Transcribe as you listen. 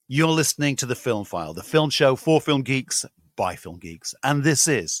You're listening to The Film File, the film show for film geeks by film geeks, and this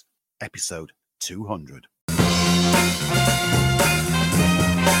is episode 200.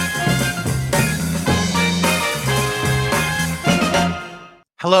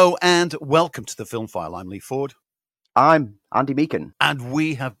 Hello and welcome to The Film File. I'm Lee Ford. I'm Andy Meakin. And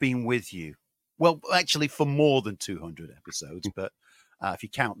we have been with you, well, actually for more than 200 episodes, but if you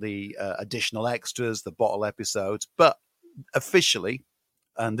count the additional extras, the bottle episodes, but officially,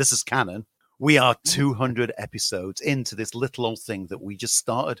 and this is canon, we are 200 episodes into this little old thing that we just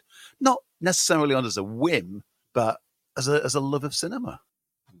started, not necessarily on as a whim, but as a love of cinema.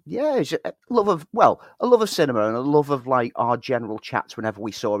 Yeah, it's a love of cinema and a love of like our general chats whenever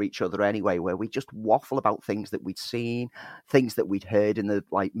we saw each other anyway, where we just waffle about things that we'd seen, things that we'd heard in the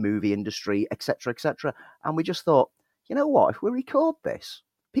like movie industry, etc., etc. And we just thought, you know what, if we record this,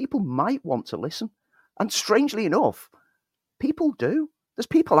 people might want to listen. And strangely enough, people do. There's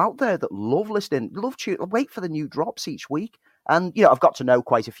people out there that love listening, wait for the new drops each week. And, you know, I've got to know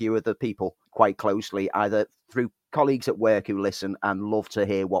quite a few of the people quite closely, either through colleagues at work who listen and love to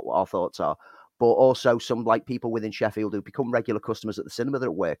hear what our thoughts are, but also some like people within Sheffield who become regular customers at the cinema that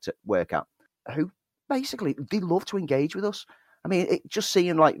I work at, who basically, they love to engage with us. I mean, just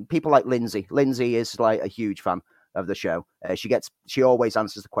seeing like people like Lindsay. Lindsay is like a huge fan of the show. She always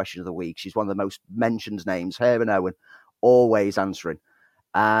answers the question of the week. She's one of the most mentioned names, her and Owen, always answering.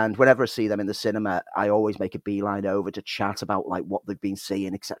 And whenever I see them in the cinema, I always make a beeline over to chat about like what they've been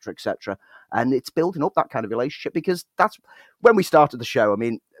seeing, etc., etc. And it's building up that kind of relationship, because that's when we started the show. I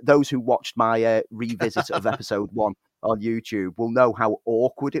mean, those who watched my revisit of episode 1 on YouTube will know how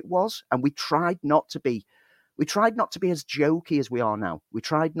awkward it was. And we tried not to be as jokey as we are now. We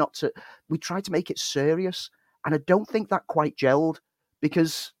tried to make it serious. And I don't think that quite gelled,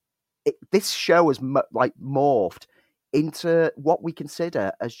 because this show has morphed into what we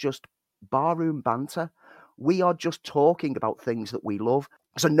consider as just barroom banter. We are just talking about things that we love.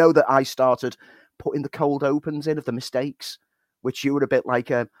 So know that I started putting the cold opens in of the mistakes, which you were a bit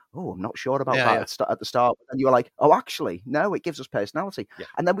like, I'm not sure about that at the start. And you were like, oh, actually, no, it gives us personality. Yeah.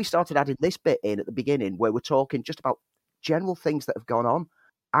 And then we started adding this bit in at the beginning where we're talking just about general things that have gone on.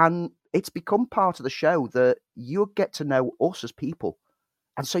 And it's become part of the show that you get to know us as people.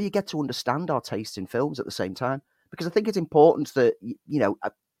 And so you get to understand our taste in films at the same time. Because I think it's important that, you know,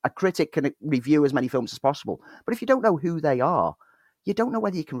 a critic can review as many films as possible. But if you don't know who they are, you don't know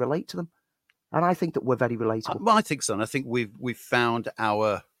whether you can relate to them. And I think that we're very relatable. Well, I think so. And I think we've found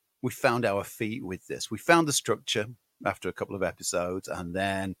our feet with this. We found the structure after a couple of episodes, and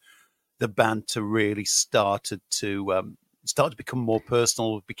then the banter really started to become more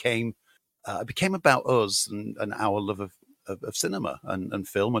personal. It became about us and our love of cinema and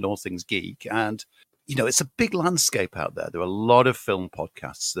film and all things geek. And you know, it's a big landscape out there. There are a lot of film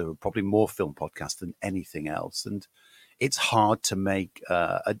podcasts. There are probably more film podcasts than anything else. And it's hard to make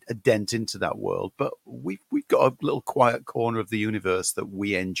a dent into that world. But we've got a little quiet corner of the universe that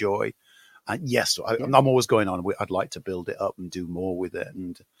we enjoy. And yes, I'm always going on. I'd like to build it up and do more with it.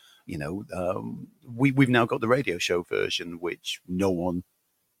 And, you know, we've now got the radio show version, which no one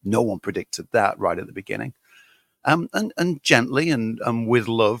predicted that right at the beginning. And gently and with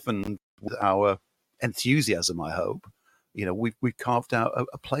love and with our enthusiasm, I hope, you know, we've carved out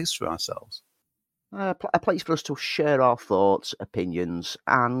a place for ourselves. A place for us to share our thoughts, opinions,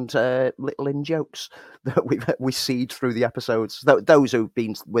 and little in-jokes that we seed through the episodes. Those who've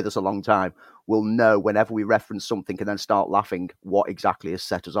been with us a long time will know whenever we reference something and then start laughing, what exactly has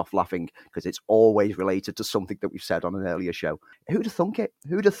set us off laughing, because it's always related to something that we've said on an earlier show. Who'd have thunk it?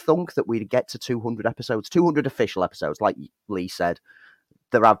 Who'd have thunk that we'd get to 200 episodes, 200 official episodes, like Lee said.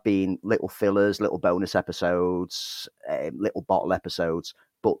 There have been little fillers, little bonus episodes, little bottle episodes,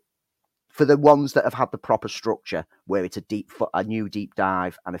 but for the ones that have had the proper structure, where it's a new deep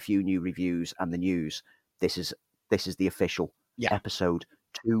dive and a few new reviews and the news, this is the official episode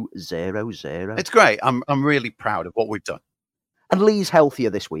 200. It's great. I'm really proud of what we've done. And Lee's healthier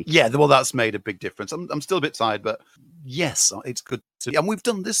this week. Yeah, well, that's made a big difference. I'm still a bit tired, but yes, it's good to. And we've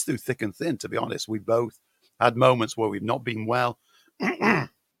done this through thick and thin. To be honest, we both had moments where we've not been well.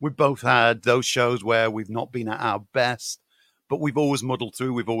 We've both had those shows where we've not been at our best, but we've always muddled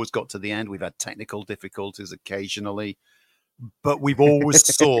through. We've always got to the end. We've had technical difficulties occasionally, but we've always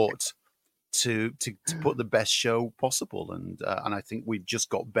sought to put the best show possible. And I think we've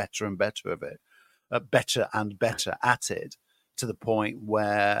just got better and better of it, better and better at it, to the point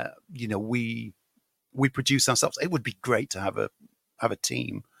where, you know, we produce ourselves. It would be great to have a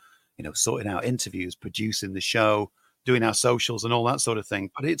team, you know, sorting out interviews, producing the show, doing our socials and all that sort of thing.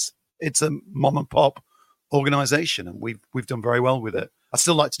 But it's a mom and pop organization, and we've done very well with it. I'd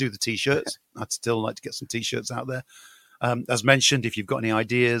still like to do the T-shirts. I'd still like to get some T-shirts out there. As mentioned, if you've got any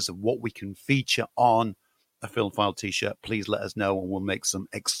ideas of what we can feature on a Film File T-shirt, please let us know, and we'll make some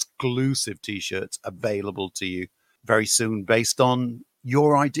exclusive T-shirts available to you very soon based on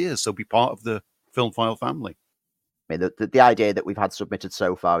your ideas. So be part of the Film File family. I mean, the idea that we've had submitted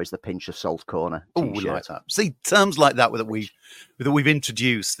so far is the Pinch of Salt Corner Oh, T-shirt. we like that. See, terms like that that we've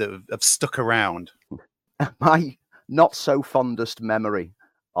introduced that have stuck around. My not so fondest memory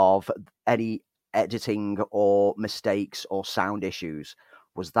of any editing or mistakes or sound issues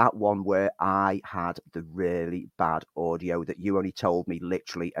was that one where I had the really bad audio that you only told me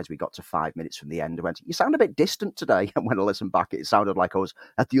literally as we got to 5 minutes from the end. I went, "You sound a bit distant today." And when I listened back, it sounded like I was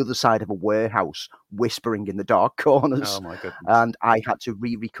at the other side of a warehouse whispering in the dark corners. Oh, my goodness. And I had to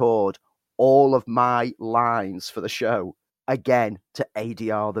re-record all of my lines for the show again to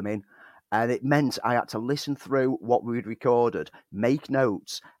ADR them in. And it meant I had to listen through what we'd recorded, make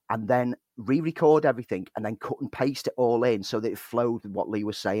notes, and then re-record everything and then cut and paste it all in so that it flowed with what Lee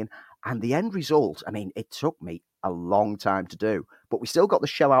was saying. And the end result, I mean, it took me a long time to do, but we still got the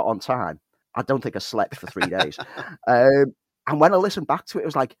show out on time. I don't think I slept for 3 days. And when I listened back to it, it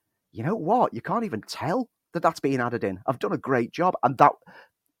was like, you know what? You can't even tell that that's being added in. I've done a great job. And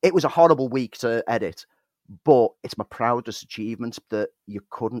it was a horrible week to edit, but it's my proudest achievement that you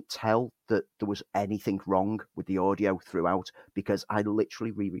couldn't tell that there was anything wrong with the audio throughout, because I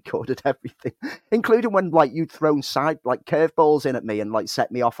literally re-recorded everything, including when like you'd thrown curveballs in at me and like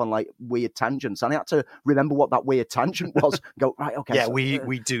set me off on like weird tangents. And I had to remember what that weird tangent was. Go, right, okay. Yeah, so,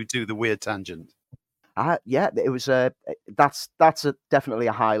 we do the weird tangent. Yeah, it was. That's definitely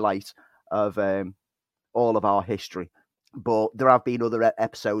a highlight of all of our history. But there have been other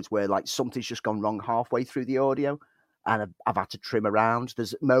episodes where like something's just gone wrong halfway through the audio and I've had to trim around.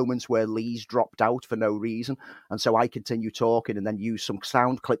 There's moments where Lee's dropped out for no reason. And so I continue talking and then use some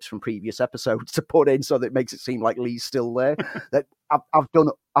sound clips from previous episodes to put in so that it makes it seem like Lee's still there. That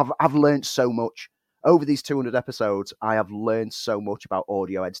I've learned so much over these 200 episodes. I have learned so much about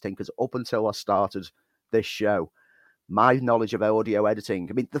audio editing, because up until I started this show, my knowledge of audio editing,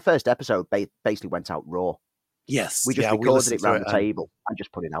 I mean, the first episode basically went out raw. Yes. We just recorded it around the table and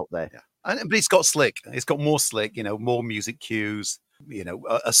just put it out there. Yeah. But it's got slick. It's got more slick, more music cues,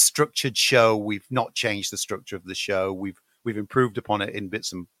 a structured show. We've not changed the structure of the show. We've improved upon it in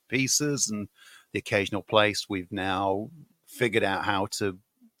bits and pieces and the occasional place. We've now figured out how to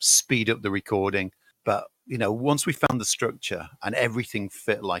speed up the recording. But, once we found the structure and everything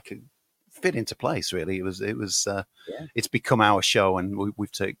fit into place, really, it's become our show, and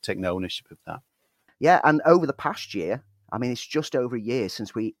we've taken ownership of that. Yeah, and over the past year, I mean, it's just over a year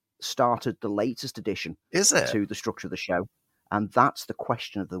since we started the latest addition to the structure of the show, and that's the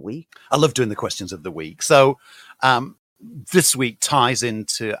question of the week. I love doing the questions of the week. So this week ties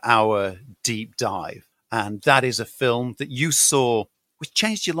into our deep dive, and that is a film that you saw which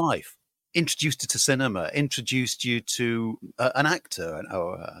changed your life, introduced you to cinema, introduced you to an actor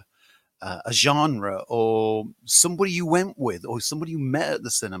or a genre, or somebody you went with, or somebody you met at the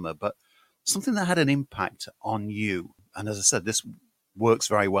cinema, but something that had an impact on you. And as I said, this works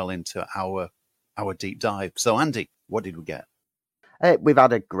very well into our deep dive. So, Andy, what did we get? We've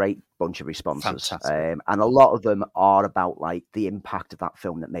had a great bunch of responses, and a lot of them are about like the impact of that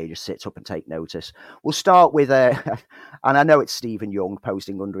film that made us sit up and take notice. We'll start with, and I know it's Stephen Young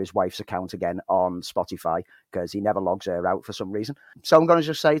posting under his wife's account again on Spotify because he never logs her out for some reason. So I'm going to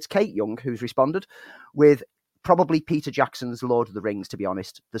just say it's Kate Young who's responded with probably Peter Jackson's Lord of the Rings, to be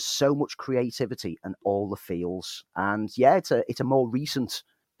honest. There's so much creativity and all the feels. And yeah, it's a more recent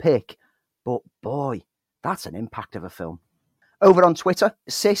pick, but boy, that's an impact of a film. Over on Twitter,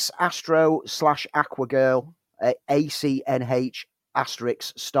 cisastro/aquagirl, ACNH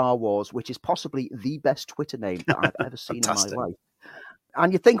 * Star Wars, which is possibly the best Twitter name that I've ever seen in my life.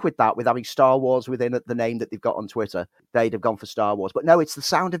 And you think with having Star Wars within the name that they've got on Twitter, they'd have gone for Star Wars. But no, it's The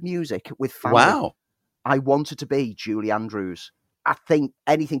Sound of Music with family. Wow. I wanted to be Julie Andrews. I think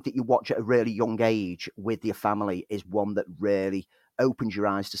anything that you watch at a really young age with your family is one that really opens your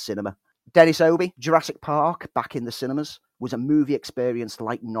eyes to cinema. Dennis Obi, Jurassic Park, back in the cinemas, was a movie experience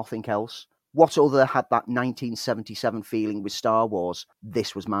like nothing else. What other had that 1977 feeling with Star Wars?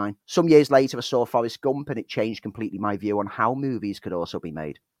 This was mine. Some years later, I saw Forrest Gump, and it changed completely my view on how movies could also be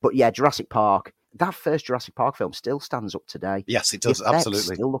made. But yeah, Jurassic Park, that first Jurassic Park film still stands up today. Yes, it does,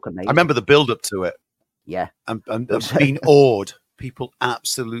 absolutely. Still look amazing. I remember the build-up to it. Yeah. And being awed. People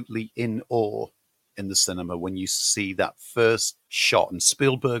absolutely in awe in the cinema when you see that first shot, and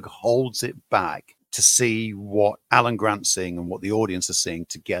Spielberg holds it back to see what Alan Grant's seeing and what the audience are seeing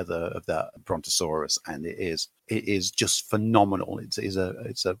together of that Brontosaurus, and it is it is just phenomenal. It's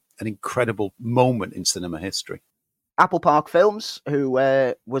an incredible moment in cinema history. Apple Park Films, who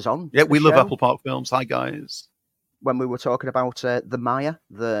was on. Yeah, we love show Apple Park Films. Hi, guys. When we were talking about The Maya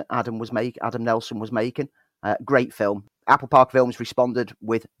that Adam Nelson was making. Great film. Apple Park Films responded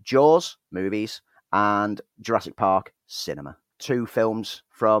with Jaws movies and Jurassic Park Cinema. 2 films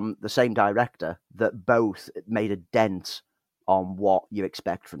from the same director that both made a dent on what you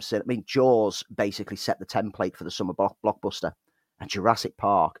expect from cinema. I mean, Jaws basically set the template for the summer blockbuster, and Jurassic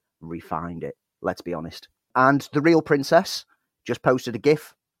Park refined it, let's be honest. And The Real Princess just posted a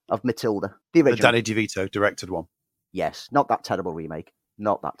GIF of Matilda, the original. The Danny DeVito directed one. Yes, not that terrible remake.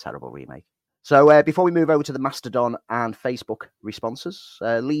 So before we move over to the Mastodon and Facebook responses,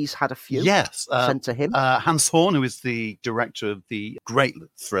 Lee's had a few sent to him. Hans Horn, who is the director of the great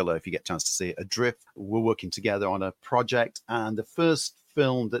thriller, if you get a chance to see it, Adrift, we're working together on a project, and the first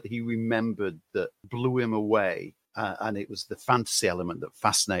film that he remembered that blew him away, and it was the fantasy element that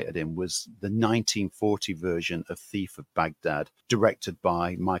fascinated him, was the 1940 version of Thief of Baghdad, directed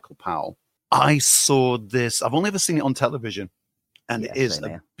by Michael Powell. I saw this, I've only ever seen it on television, and it is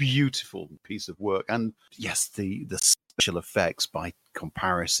a beautiful piece of work. And yes, the special effects by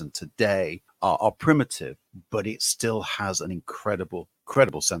comparison today are primitive, but it still has an incredible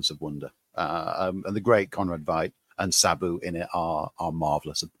sense of wonder. And the great Conrad Veidt and Sabu in it are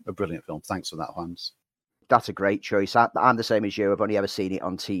marvelous. A brilliant film. Thanks for that, Hans. That's a great choice. I'm the same as you. I've only ever seen it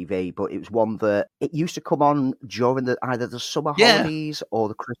on TV, but it was one that it used to come on during either the summer holidays or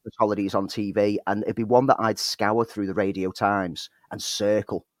the Christmas holidays on TV, and it'd be one that I'd scour through the Radio Times and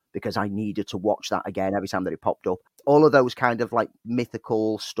circle because I needed to watch that again every time that it popped up. All of those kind of like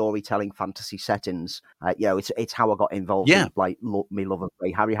mythical storytelling fantasy settings, it's how I got involved in like me love of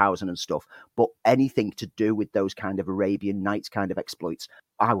Ray Harryhausen and stuff. But anything to do with those kind of Arabian Nights kind of exploits,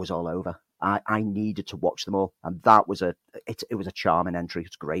 I was all over. I needed to watch them all, and that was it was a charming entry.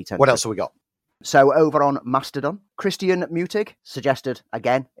 It's great. What else have we got? So over on Mastodon, Christian Mutig suggested,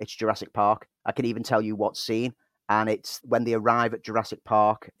 again, it's Jurassic Park. I can even tell you what scene, and it's when they arrive at Jurassic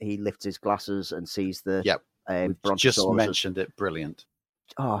Park, he lifts his glasses and sees the We've just mentioned it. Brilliant.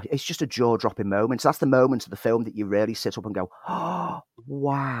 Oh, it's just a jaw-dropping moment. So that's the moment of the film that you really sit up and go, oh,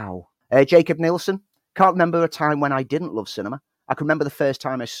 wow. Jacob Nielsen, can't remember a time when I didn't love cinema. I can remember the first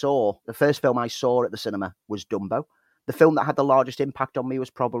film I saw at the cinema was Dumbo. The film that had the largest impact on me was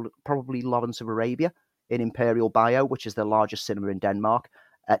probably Lawrence of Arabia in Imperial Bio, which is the largest cinema in Denmark,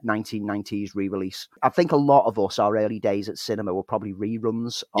 at 1990s re-release. I think a lot of us, our early days at cinema, were probably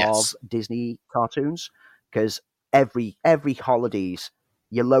reruns of Disney cartoons, because every holidays,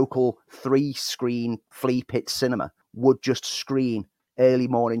 your local 3-screen flea pit cinema would just screen early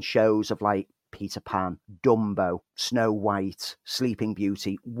morning shows of like Peter Pan, Dumbo, Snow White, Sleeping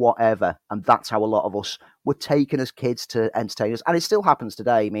Beauty, whatever. And that's how a lot of us were taken as kids to entertain us. And it still happens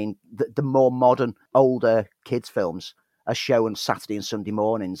today. I mean, the more modern, older kids' films are shown Saturday and Sunday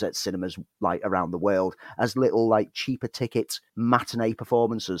mornings at cinemas like around the world as little like cheaper ticket matinee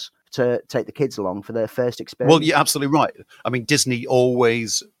performances to take the kids along for their first experience. Well, you're absolutely right. I mean, Disney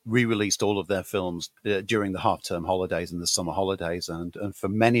always re-released all of their films during the half-term holidays and the summer holidays. And for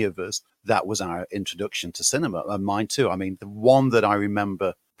many of us, that was our introduction to cinema, and mine too. I mean, the one that I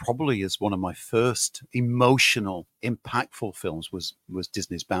remember probably as one of my first emotional, impactful films was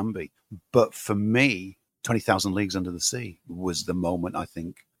Disney's Bambi. But for me, 20,000 Leagues Under the Sea was the moment I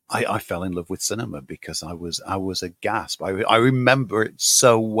think I fell in love with cinema, because I was aghast. I remember it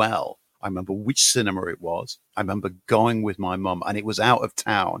so well. I remember which cinema it was. I remember going with my mum, and it was out of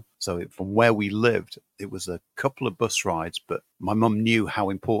town. So from where we lived, it was a couple of bus rides, but my mum knew how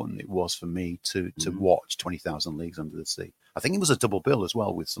important it was for me to watch 20,000 Leagues Under the Sea. I think it was a double bill as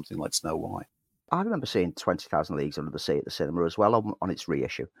well with something like Snow White. I remember seeing 20,000 Leagues Under the Sea at the cinema as well on its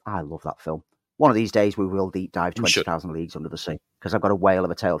reissue. I love that film. One of these days we will deep dive 20,000 Leagues Under the Sea, because I've got a whale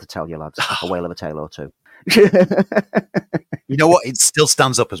of a tale to tell you, lads. A whale of a tale or two. You know what? It still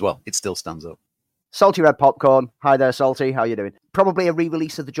stands up as well. It still stands up. Salty Red Popcorn. Hi there, Salty. How you doing? Probably a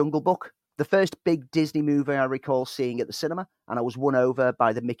re-release of The Jungle Book. The first big Disney movie I recall seeing at the cinema, and I was won over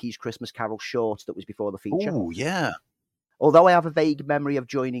by the Mickey's Christmas Carol short that was before the feature. Oh, yeah. Although I have a vague memory of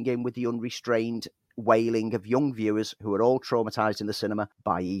joining in with the unrestrained wailing of young viewers who were all traumatized in the cinema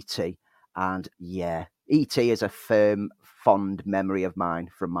by E.T. And yeah, E.T. is a firm, fond memory of mine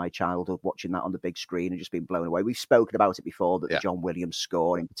from my childhood, watching that on the big screen and just being blown away. We've spoken about it before, that the John Williams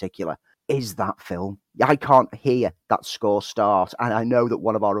score in particular is that film. I can't hear that score start, and I know that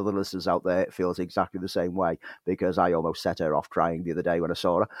one of our other listeners out there feels exactly the same way, because I almost set her off crying the other day when I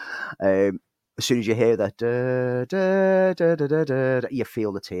saw her. As soon as you hear that, you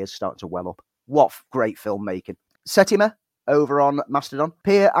feel the tears starting to well up. What great filmmaking. Settimer, over on Mastodon.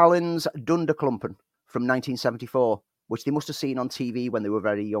 Peer Allen's Dunderklumpen from 1974, which they must have seen on TV when they were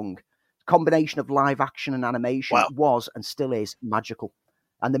very young. Combination of live action and animation was and still is magical.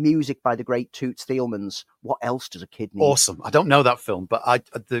 And the music by the great Toots Thielmans. What else does a kid need? Awesome. I don't know that film, but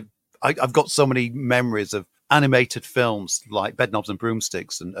I've got so many memories of animated films like Bedknobs and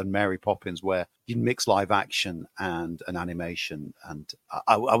Broomsticks and Mary Poppins, where you mix live action and an animation. And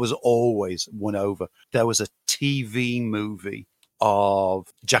I was always won over. There was a TV movie of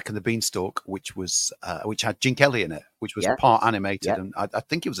Jack and the Beanstalk, which had Gene Kelly in it, which was part animated. And I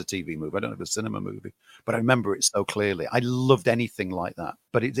think it was a TV movie. I don't know if it was a cinema movie, but I remember it so clearly. I loved anything like that.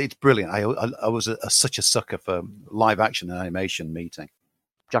 But it's brilliant. I was such a sucker for live action and animation meeting.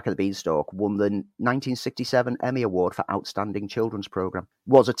 Jack and the Beanstalk won the 1967 Emmy Award for Outstanding Children's Program.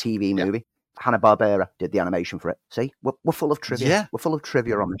 Was a TV movie. Hanna-Barbera did the animation for it. See, we're full of trivia. Yeah. We're full of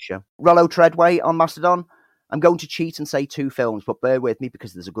trivia on this show. Rollo Treadway on Mastodon. I'm going to cheat and say 2 films, but bear with me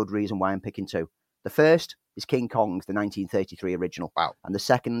because there's a good reason why I'm picking 2. The first is King Kong, the 1933 original. Wow. And the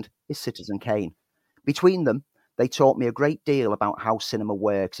second is Citizen Kane. Between them, they taught me a great deal about how cinema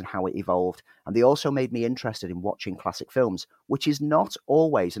works and how it evolved. And they also made me interested in watching classic films, which is not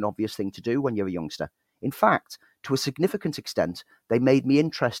always an obvious thing to do when you're a youngster. In fact, to a significant extent, they made me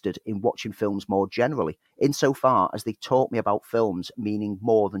interested in watching films more generally, insofar as they taught me about films meaning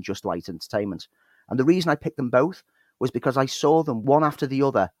more than just light entertainment. And the reason I picked them both was because I saw them one after the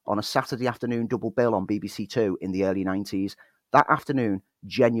other on a Saturday afternoon double bill on BBC Two in the early 90s. That afternoon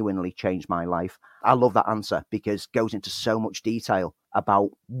genuinely changed my life. I love that answer because it goes into so much detail about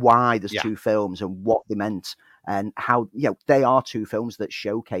why there's 2 films and what they meant and how, they are 2 films that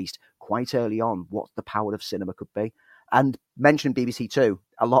showcased quite early on what the power of cinema could be. And mentioning BBC Two,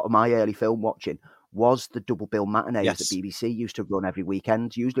 a lot of my early film watching was the double bill matinees that BBC used to run every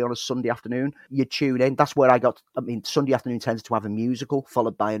weekend, usually on a Sunday afternoon. You tune in. That's where Sunday afternoon tends to have a musical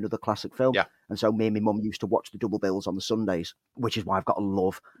followed by another classic film. Yeah. And so me and my mum used to watch the double bills on the Sundays, which is why I've got a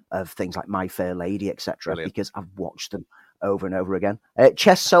love of things like My Fair Lady, etc., because I've watched them over and over again.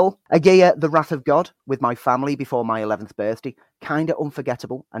 Chess Soul, Agaya, The Wrath of God, with my family before my 11th birthday. Kind of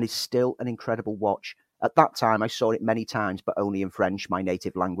unforgettable and is still an incredible watch. At that time, I saw it many times, but only in French, my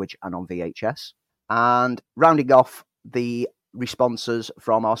native language, and on VHS. And rounding off the responses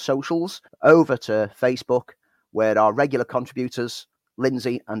from our socials, over to Facebook, where our regular contributors,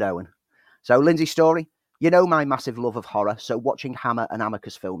 Lindsay and Owen. So Lindsay's story, my massive love of horror, so watching Hammer and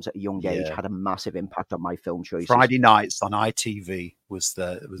Amicus films at a young age had a massive impact on my film choices. Friday nights on ITV was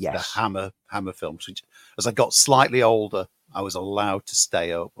the Hammer films, which as I got slightly older, I was allowed to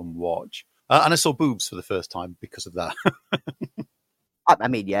stay up and watch. And I saw boobs for the first time because of that.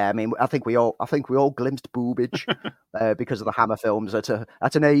 I think we all glimpsed boobage because of the Hammer films at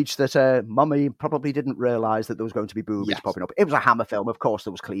an age that Mummy probably didn't realise that there was going to be boobage popping up. It was a Hammer film, of course.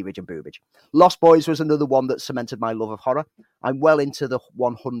 There was cleavage and boobage. Lost Boys was another one that cemented my love of horror. I'm well into the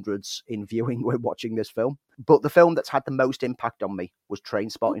 100s in viewing when watching this film, but the film that's had the most impact on me was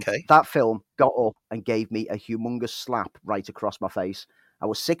Trainspotting. Okay. That film got up and gave me a humongous slap right across my face. I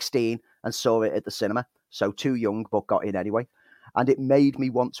was 16 and saw it at the cinema, so too young, but got in anyway. And it made me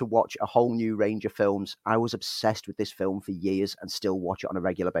want to watch a whole new range of films. I was obsessed with this film for years and still watch it on a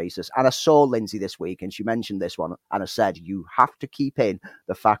regular basis. And I saw Lindsay this week and she mentioned this one. And I said, you have to keep in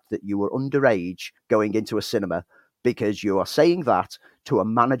the fact that you were underage going into a cinema because you are saying that to a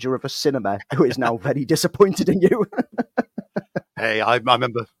manager of a cinema who is now very disappointed in you. Hey, I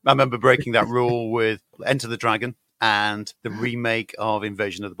remember breaking that rule with Enter the Dragon and the remake of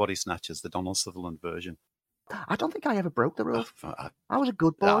Invasion of the Body Snatchers, the Donald Sutherland version. I don't think I ever broke the rules. I was a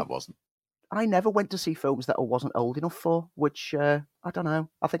good boy. No, I wasn't. I never went to see films that I wasn't old enough for, which, I don't know.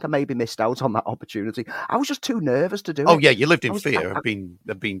 I think I maybe missed out on that opportunity. I was just too nervous to do it. Oh, yeah, you lived in fear of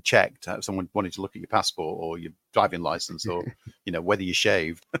being checked. Someone wanted to look at your passport or your driving license or, whether you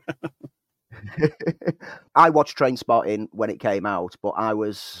shaved. I watched Trainspotting when it came out, but I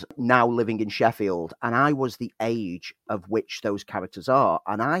was now living in Sheffield, and I was the age of which those characters are.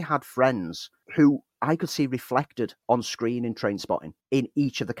 And I had friends who I could see reflected on screen in Trainspotting in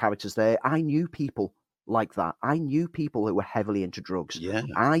each of the characters there. I knew people like that. I knew people who were heavily into drugs. Yeah.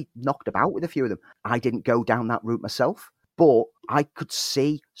 I knocked about with a few of them. I didn't go down that route myself, but I could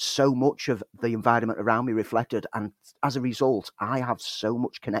see so much of the environment around me reflected. And as a result, I have so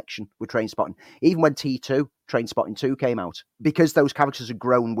much connection with Trainspotting. Even when T2, Trainspotting 2 came out, because those characters had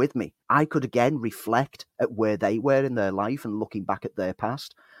grown with me, I could again reflect at where they were in their life and looking back at their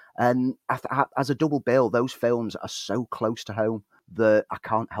past. And as a double bill, those films are so close to home that I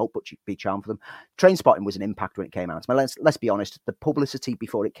can't help but be charmed for them. Trainspotting was an impact when it came out. Let's be honest, the publicity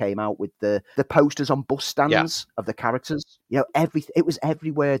before it came out with the posters on bus stands of the characters, everything, it was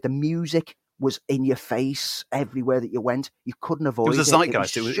everywhere. The music was in your face everywhere that you went. You couldn't avoid it. It was a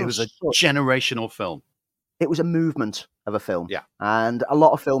zeitgeist. It was a generational film. It was a movement of a film. Yeah. And a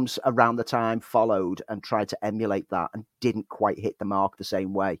lot of films around the time followed and tried to emulate that and didn't quite hit the mark the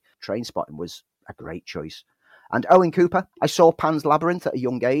same way. Trainspotting was a great choice. And Owen Cooper, I saw Pan's Labyrinth at a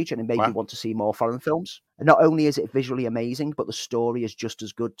young age, and it made me want to see more foreign films. And not only is it visually amazing, but the story is just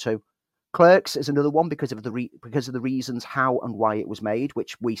as good too. Clerks is another one because of the reasons how and why it was made,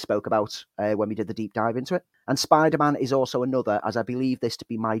 which we spoke about when we did the deep dive into it. And Spider-Man is also another, as I believe this to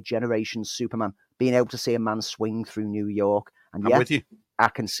be my generation's Superman, being able to see a man swing through New York. And I'm with you. I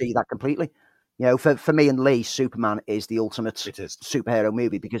can see that completely. For me and Lee, Superman is the ultimate superhero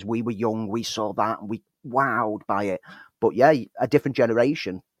movie because we were young, we saw that, and we wowed by it. But a different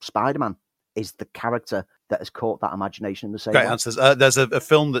generation, Spider-Man is the character that has caught that imagination in the same way. Great answers. There's a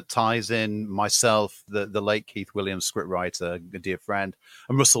film that ties in myself, the late Keith Williams scriptwriter, a dear friend,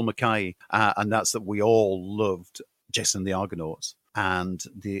 and Russell Mackay, and that's that we all loved Jason and the Argonauts and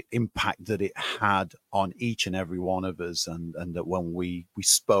the impact that it had on each and every one of us, and that when we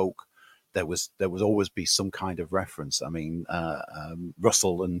spoke, there was always be some kind of reference. I mean,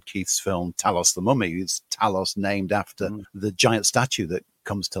 Russell and Keith's film Talos the Mummy is Talos named after the giant statue that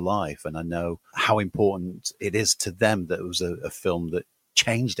comes to life, and I know how important it is to them that it was a film that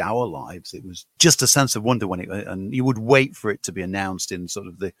changed our lives. It was just a sense of wonder and you would wait for it to be announced in sort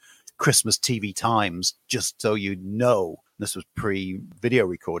of the Christmas TV times, just so you'd know. This was pre-video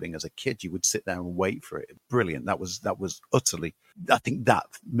recording. As a kid, you would sit there and wait for it. Brilliant. That was utterly, I think that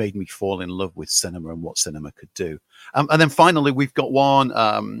made me fall in love with cinema and what cinema could do. And then finally, we've got one,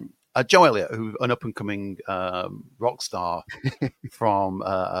 Joe Elliott, who's an up-and-coming rock star from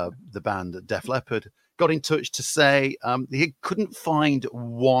the band Def Leppard, got in touch to say he couldn't find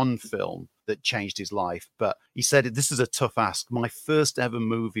one film that changed his life, but he said, this is a tough ask. My first ever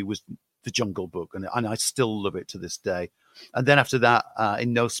movie was The Jungle Book, and I still love it to this day. And then after that,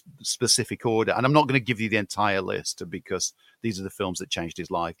 in no specific order, and I'm not going to give you the entire list because these are the films that changed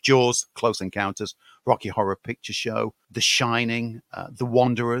his life: Jaws, Close Encounters, Rocky Horror Picture Show, The Shining, The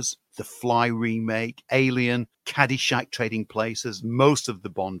Wanderers, The Fly remake, Alien, Caddyshack, Trading Places, most of the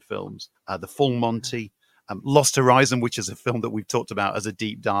Bond films, The Full Monty, Lost Horizon, which is a film that we've talked about as a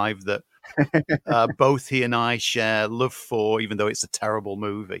deep dive that both he and I share love for, even though it's a terrible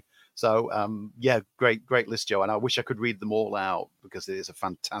movie. So, great list, Joe. And I wish I could read them all out because it is a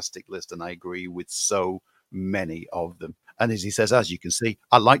fantastic list. And I agree with so many of them. And as he says, as you can see,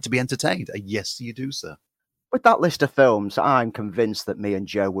 I like to be entertained. Yes, you do, sir. With that list of films, I'm convinced that me and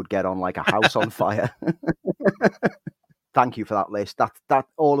Joe would get on like a house on fire. Thank you for that list. That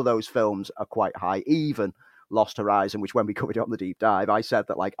all of those films are quite high. Even Lost Horizon, which when we covered it on the deep dive, I said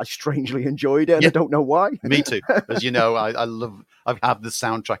that I strangely enjoyed it, and I don't know why. Me too. As you know, I have the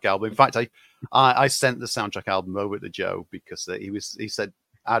soundtrack album. In fact, I sent the soundtrack album over to Joe because he said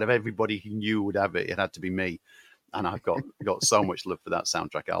out of everybody he knew would have it, it had to be me. And I've got so much love for that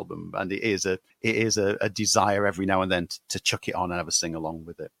soundtrack album, and it is a desire every now and then to chuck it on and have a sing along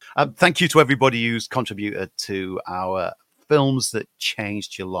with it. Thank you to everybody who's contributed to our films that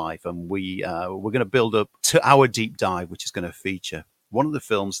changed your life, and we're going to build up to our deep dive, which is going to feature one of the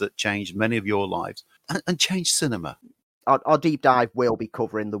films that changed many of your lives and changed cinema. Our deep dive will be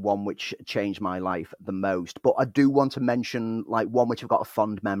covering the one which changed my life the most, but I do want to mention one which I've got a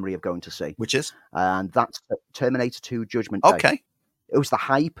fond memory of going to see, which is, and that's Terminator 2: Judgment Day. Okay, it was the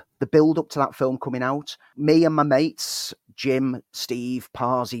hype, the build up to that film coming out. Me and my mates, Jim, Steve,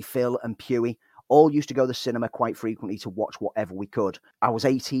 Parsi, Phil, and Pewey, all used to go to the cinema quite frequently to watch whatever we could. I was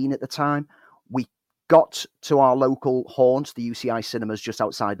 18 at the time. We got to our local haunt, the UCI cinemas just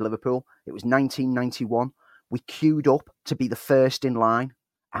outside Liverpool. It was 1991. We queued up to be the first in line,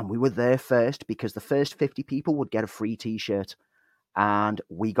 and we were there first because the first 50 people would get a free T-shirt. And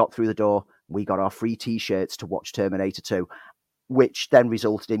we got through the door. We got our free T-shirts to watch Terminator 2. Which then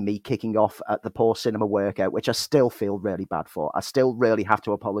resulted in me kicking off at the poor cinema worker, which I still feel really bad for. I still really have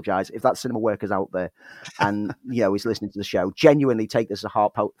to apologise. If that cinema worker's out there and, is listening to the show, genuinely take this as a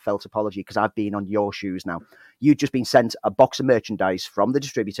heartfelt apology because I've been on your shoes now. You'd just been sent a box of merchandise from the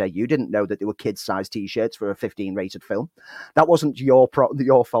distributor. You didn't know that they were kids-sized T-shirts for a 15-rated film. That wasn't your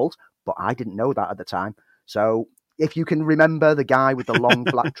fault, but I didn't know that at the time. So if you can remember the guy with the long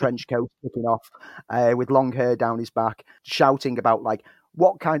black trench coat kicking off with long hair down his back, shouting about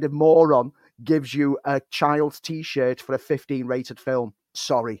what kind of moron gives you a child's T-shirt for a 15-rated film?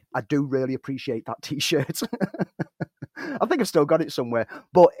 Sorry, I do really appreciate that T-shirt. I think I've still got it somewhere.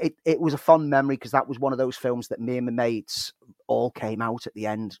 But it was a fond memory because that was one of those films that me and my mates all came out at the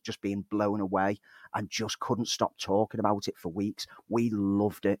end just being blown away and just couldn't stop talking about it for weeks. We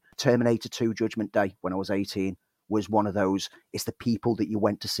loved it. Terminator 2 Judgment Day when I was 18 was one of those, it's the people that you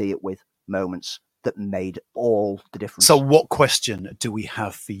went to see it with moments that made all the difference. So what question do we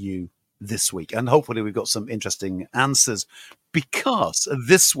have for you this week? And hopefully we've got some interesting answers, because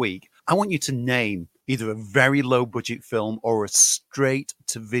this week I want you to name either a very low budget film or a straight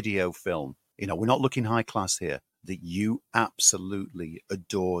to video film. You know, we're not looking high class here, that you absolutely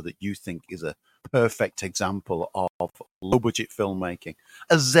adore, that you think is a perfect example of low budget filmmaking.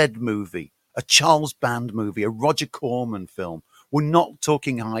 A Z movie, a Charles Band movie, a Roger Corman film. We're not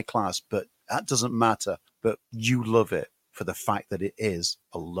talking high class, but that doesn't matter. But you love it for the fact that it is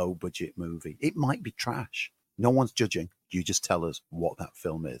a low budget movie. It might be trash. No one's judging. You just tell us what that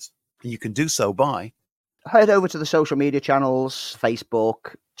film is. And you can do so by head over to the social media channels,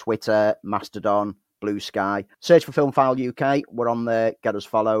 Facebook, Twitter, Mastodon, Blue Sky. Search for Film File UK. We're on there. Get us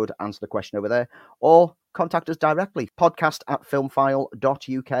followed. Answer the question over there. Or contact us directly.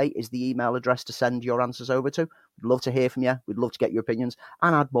 podcast@filmfile.uk is the email address to send your answers over to. We'd love to hear from you. We'd love to get your opinions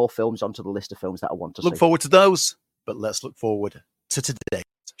and add more films onto the list of films that I want to see. Look forward to those. But let's look forward to today's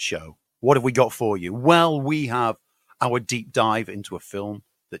show. What have we got for you? Well, we have our deep dive into a film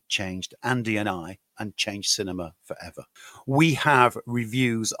that changed Andy and I and changed cinema forever. We have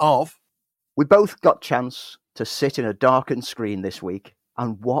reviews of... We both got chance to sit in a darkened screen this week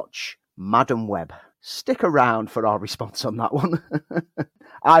and watch Madam Web. Stick around for our response on that one.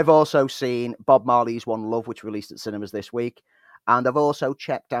 I've also seen Bob Marley's One Love, which released at cinemas this week. And I've also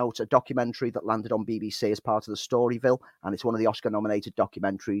checked out a documentary that landed on BBC as part of the Storyville. And it's one of the Oscar-nominated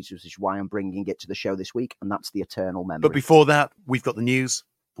documentaries, which is why I'm bringing it to the show this week. And that's The Eternal Memory. But before that, we've got the news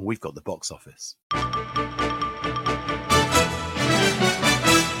and we've got the box office.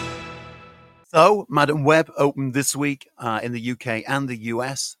 So, Madam Web opened this week in the UK and the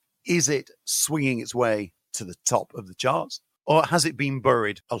US. Is it swinging its way to the top of the charts? Or has it been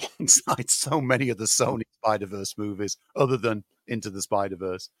buried alongside so many of the Sony Spider-Verse movies other than Into the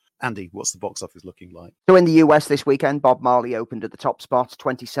Spider-Verse? Andy, what's the box office looking like? So in the US this weekend, Bob Marley opened at the top spot,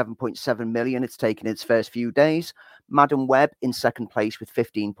 27.7 million. It's taken its first few days. Madam Web in second place with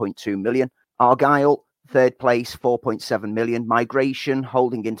 15.2 million. Argylle, third place, 4.7 million. Migration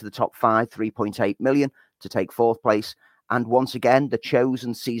holding into the top five, 3.8 million to take fourth place. And once again, The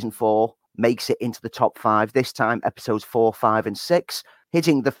Chosen season 4 makes it into the top five, this time episodes 4, 5, and 6,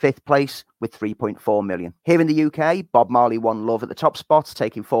 hitting the fifth place with 3.4 million. Here in the UK, Bob Marley One Love at the top spot,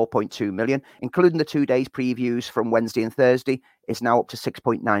 taking 4.2 million, including the 2 days previews from Wednesday and Thursday. It's now up to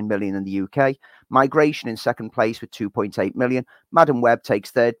 6.9 million in the UK. Migration in second place with 2.8 million. Madam Web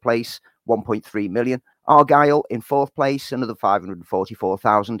takes third place, 1.3 million. Argylle in fourth place, another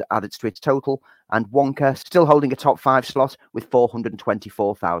 544,000 added to its total. And Wonka still holding a top five slot with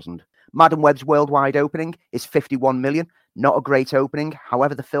 424,000. Madam Web's worldwide opening is 51 million. Not a great opening.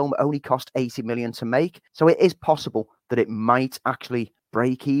 However, the film only cost 80 million to make. So it is possible that it might actually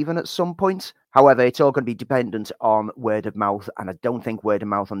break even at some point. However, it's all going to be dependent on word of mouth. And I don't think word of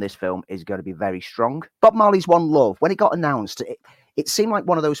mouth on this film is going to be very strong. Bob Marley's One Love, when it got announced, it seemed like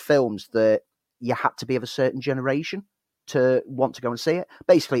one of those films that you had to be of a certain generation to want to go and see it.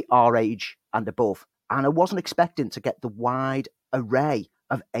 Basically, our age and above. And I wasn't expecting to get the wide array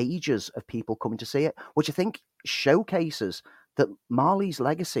of ages of people coming to see it, which I think showcases that Marley's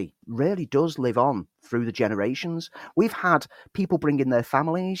legacy really does live on through the generations. We've had people bring in their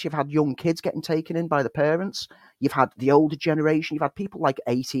families. You've had young kids getting taken in by the parents. You've had the older generation. You've had people like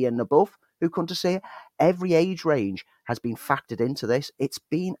 80 and above who come to see it. Every age range has been factored into this. It's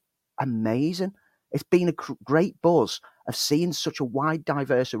been amazing. It's been a great buzz of seeing such a wide,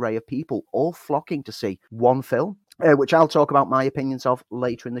 diverse array of people all flocking to see one film. Which I'll talk about my opinions of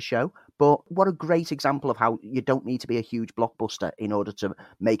later in the show. But what a great example of how you don't need to be a huge blockbuster in order to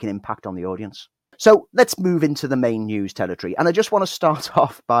make an impact on the audience. So let's move into the main news territory. And I just want to start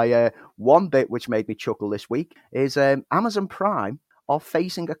off by one bit which made me chuckle this week is Amazon Prime are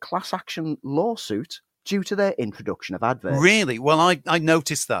facing a class action lawsuit due to their introduction of adverts. Really? Well, I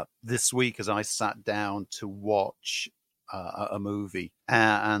noticed that this week as I sat down to watch a movie.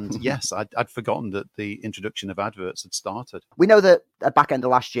 And yes, I'd forgotten that the introduction of adverts had started. We know that at the back end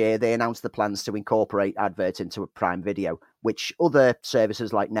of last year, they announced the plans to incorporate adverts into a Prime Video, which other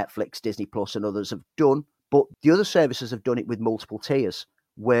services like Netflix, Disney Plus and others have done. But the other services have done it with multiple tiers,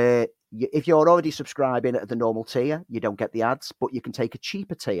 where if you're already subscribing at the normal tier, you don't get the ads, but you can take a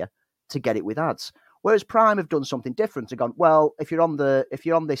cheaper tier to get it with ads. Whereas Prime have done something different and gone, well, if you're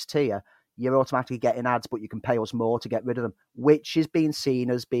on this tier, you're automatically getting ads, but you can pay us more to get rid of them, which is being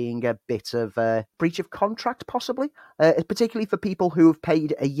seen as being a bit of a breach of contract, possibly, particularly for people who have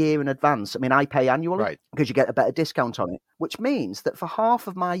paid a year in advance. I mean, I pay annually because you get a better discount on it, which means that for half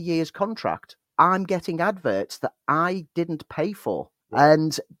of my year's contract, I'm getting adverts that I didn't pay for.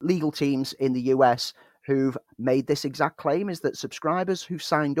 And legal teams in the US who've made this exact claim is that subscribers who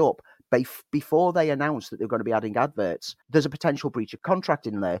signed up before they announced that they're going to be adding adverts, there's a potential breach of contract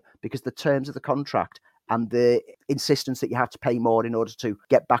in there because the terms of the contract and the insistence that you have to pay more in order to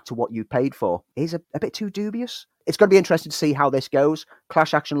get back to what you paid for is a bit too dubious. It's going to be interesting to see how this goes.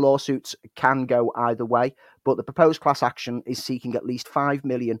 Class action lawsuits can go either way, but the proposed class action is seeking at least $5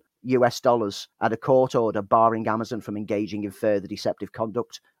 million and a court order barring Amazon from engaging in further deceptive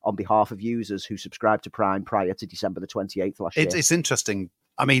conduct on behalf of users who subscribed to Prime prior to December the 28th last year. It's interesting.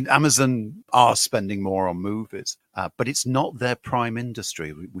 I mean, Amazon are spending more on movies, but it's not their prime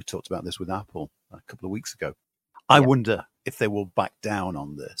industry. We talked about this with Apple a couple of weeks ago. I wonder if they will back down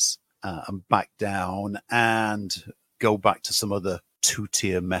on this and back down and go back to some other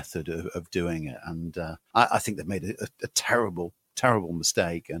two-tier method of doing it. And I think they've made a terrible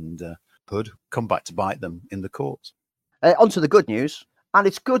mistake and could come back to bite them in the courts. On to the good news. And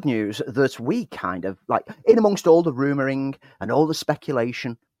it's good news that we kind of, like, in amongst all the rumouring and all the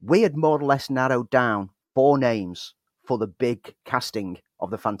speculation, we had more or less narrowed down 4 names for the big casting of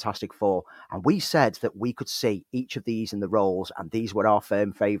the Fantastic Four. And we said that we could see each of these in the roles, and these were our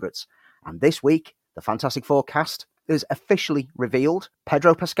firm favourites. And this week, the Fantastic Four cast is officially revealed.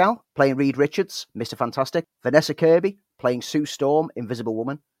 Pedro Pascal, playing Reed Richards, Mr. Fantastic. Vanessa Kirby, playing Sue Storm, Invisible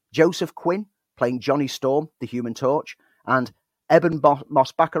Woman. Joseph Quinn, playing Johnny Storm, the Human Torch. And Eben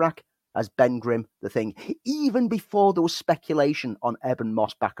Moss-Bachrach as Ben Grimm, the Thing, even before there was speculation on Eben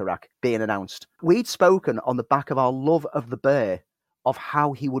Moss-Bachrach being announced. We'd spoken on the back of our love of the Bear of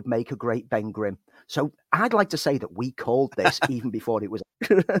how he would make a great Ben Grimm. So I'd like to say that we called this even before it was.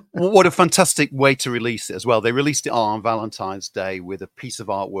 What a fantastic way to release it as well. They released it on Valentine's Day with a piece of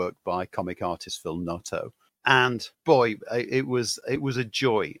artwork by comic artist Phil Noto. And boy, it was a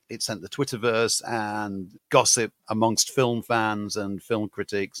joy. It sent the Twitterverse and gossip amongst film fans and film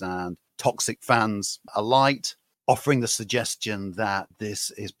critics and toxic fans alike, offering the suggestion that this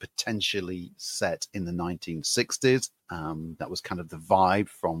is potentially set in the 1960s. That was kind of the vibe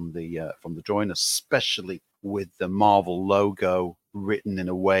from the drawing, especially with the Marvel logo written in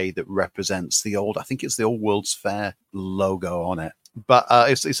a way that represents the old, I think it's the old World's Fair logo on it. But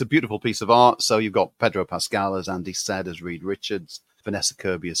it's a beautiful piece of art. So you've got Pedro Pascal, as Andy said, as Reed Richards, Vanessa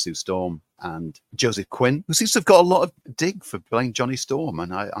Kirby as Sue Storm, and Joseph Quinn, who seems to have got a lot of dig for playing Johnny Storm.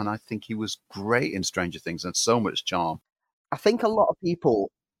 And I think he was great in Stranger Things and so much charm. I think a lot of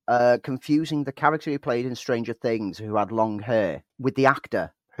people confusing the character he played in Stranger Things, who had long hair, with the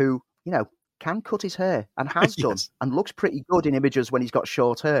actor who, can cut his hair and has done and looks pretty good in images when he's got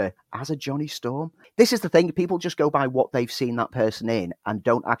short hair as a Johnny Storm. This is the thing. People just go by what they've seen that person in and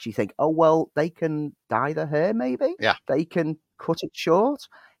don't actually think, oh, well, they can dye their hair maybe. Yeah. They can cut it short.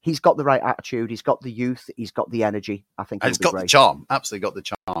 He's got the right attitude. He's got the youth. He's got the energy. I think he's got the charm. Absolutely got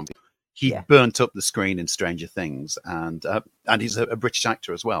the charm. He burnt up the screen in Stranger Things, and he's a British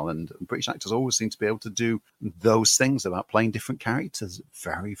actor as well. And British actors always seem to be able to do those things about playing different characters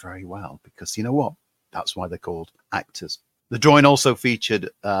very, very well, because you know what? That's why they're called actors. The drawing also featured,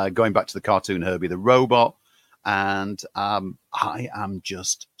 going back to the cartoon, Herbie the Robot, and I am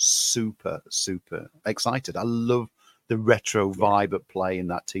just super, super excited. I love the retro vibe at play in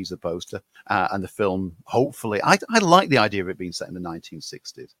that teaser poster and the film. Hopefully, I like the idea of it being set in the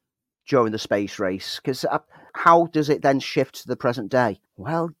 1960s. During the space race, because how does it then shift to the present day?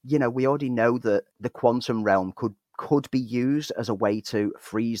 Well, we already know that the quantum realm could be used as a way to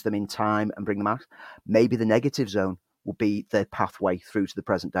freeze them in time and bring them out. Maybe the negative zone will be the pathway through to the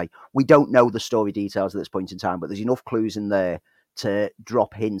present day. We don't know the story details at this point in time, but there's enough clues in there to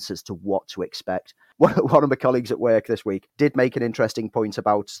drop hints as to what to expect. One of my colleagues at work this week did make an interesting point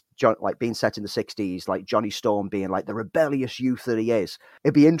about being set in the 60s, like Johnny Storm being like the rebellious youth that he is.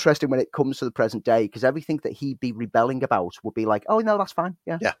 It'd be interesting when it comes to the present day, because everything that he'd be rebelling about would be like, oh, no, that's fine.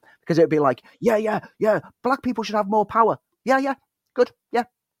 Yeah. Because it'd be like, yeah. Black people should have more power. Yeah. Good. Yeah.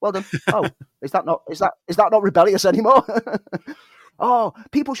 Well done. Oh, is that not rebellious anymore? Oh,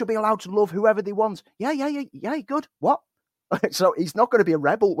 people should be allowed to love whoever they want. Yeah. Good. What? So he's not going to be a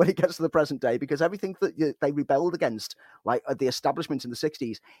rebel when it gets to the present day, because everything that they rebelled against, like the establishment in the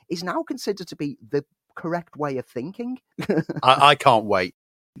 60s, is now considered to be the correct way of thinking. I can't wait.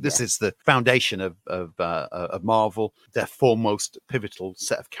 This is the foundation of Marvel, their foremost pivotal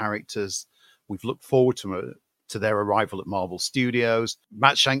set of characters. We've looked forward to to their arrival at Marvel Studios.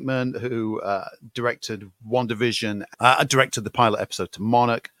 Matt Shankman, who directed WandaVision, directed the pilot episode to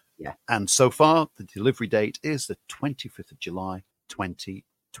Monarch. Yeah. And so far, the delivery date is the 25th of July,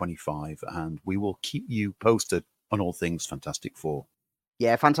 2025. And we will keep you posted on all things Fantastic Four.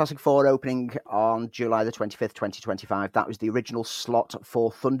 Yeah, Fantastic Four opening on July the 25th, 2025. That was the original slot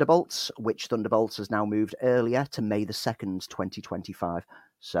for Thunderbolts, which Thunderbolts has now moved earlier to May the 2nd, 2025.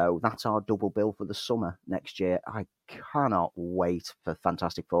 So that's our double bill for the summer next year. I cannot wait for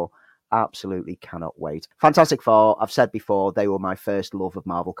Fantastic Four. Absolutely cannot wait. Fantastic Four, I've said before, they were my first love of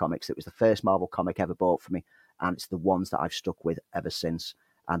Marvel Comics. It was the first Marvel comic ever bought for me, and it's the ones that I've stuck with ever since.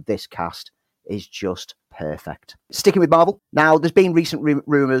 And this cast is just perfect. Sticking with Marvel, now there's been recent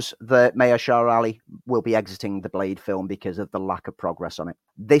rumours that Mahershala Ali will be exiting the Blade film because of the lack of progress on it.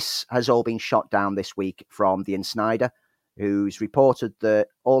 This has all been shot down this week from the Snyder, who's reported that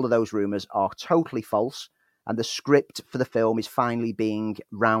all of those rumours are totally false, and the script for the film is finally being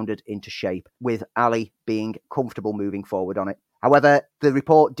rounded into shape, with Ali being comfortable moving forward on it. However, the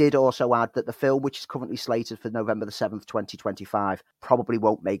report did also add that the film, which is currently slated for November the 7th, 2025, probably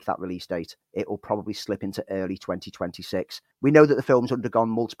won't make that release date. It will probably slip into early 2026. We know that the film's undergone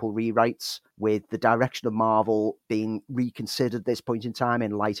multiple rewrites, with the direction of Marvel being reconsidered at this point in time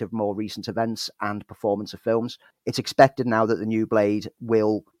in light of more recent events and performance of films. It's expected now that the new Blade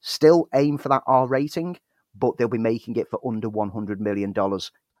will still aim for that R rating, but they'll be making it for under $100 million.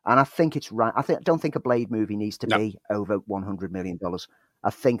 And I think it's right. I don't think a Blade movie needs to be over $100 million.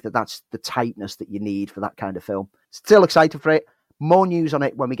 I think that's the tightness that you need for that kind of film. Still excited for it. More news on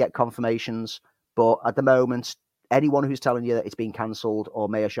it when we get confirmations. But at the moment, anyone who's telling you that it's been cancelled or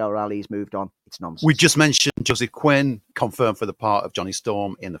Mahershala Ali's moved on, it's nonsense. We just mentioned Joseph Quinn, confirmed for the part of Johnny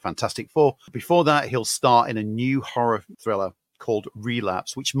Storm in the Fantastic Four. Before that, he'll star in a new horror thriller called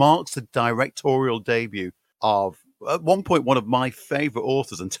Relapse, which marks the directorial debut of, at one point, one of my favourite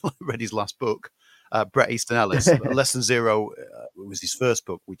authors until I read his last book, Bret Easton Ellis. Less Than Zero was his first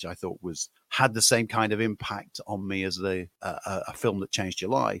book, which I thought had the same kind of impact on me as a film that changed your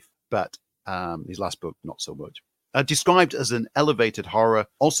life. But his last book, not so much. Described as an elevated horror,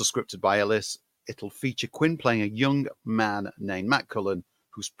 also scripted by Ellis, it'll feature Quinn playing a young man named Matt Cullen,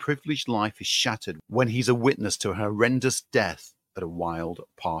 whose privileged life is shattered when he's a witness to a horrendous death at a wild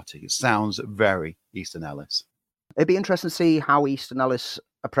party. It sounds very Easton Ellis. It'd be interesting to see how Easton Ellis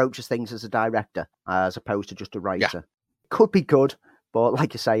approaches things as a director, as opposed to just a writer. Yeah. Could be good, but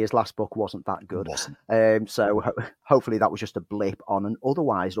like you say, his last book wasn't that good. It wasn't. So hopefully that was just a blip on an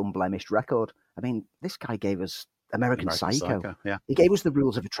otherwise unblemished record. I mean, this guy gave us American Psycho. Yeah. He gave us The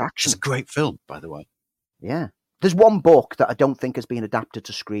Rules of Attraction. It's a great film, by the way. Yeah. There's one book that I don't think has been adapted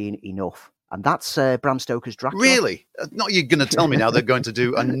to screen enough, and that's Bram Stoker's Dracula. Really? Not you're going to tell me now they're going to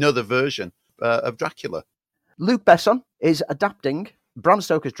do another version of Dracula. Luc Besson is adapting Bram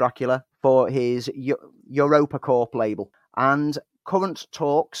Stoker's Dracula for his EuropaCorp label, and current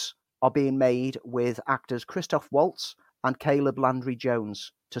talks are being made with actors Christoph Waltz and Caleb Landry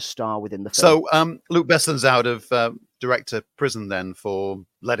Jones to star within the film. So Luc Besson's out of director prison then for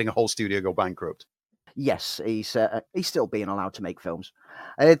letting a whole studio go bankrupt. Yes, he's still being allowed to make films.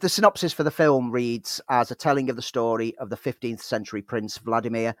 The synopsis for the film reads as a telling of the story of the 15th century prince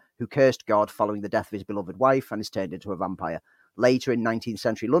Vladimir, who cursed God following the death of his beloved wife and is turned into a vampire. Later in 19th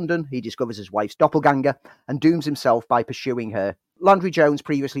century London, he discovers his wife's doppelganger and dooms himself by pursuing her. Landry Jones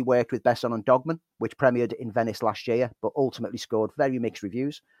previously worked with Besson on Dogman, which premiered in Venice last year, but ultimately scored very mixed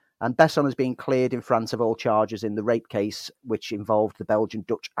reviews. And Besson has been cleared in France of all charges in the rape case, which involved the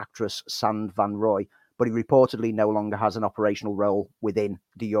Belgian-Dutch actress Sand van Rooij, but he reportedly no longer has an operational role within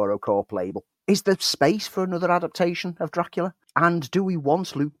the EuroCorp label. Is there space for another adaptation of Dracula? And do we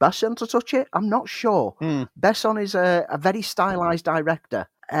want Luc Besson to touch it? I'm not sure. Besson is a very stylized director,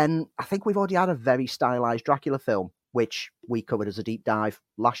 and I think we've already had a very stylized Dracula film, which we covered as a deep dive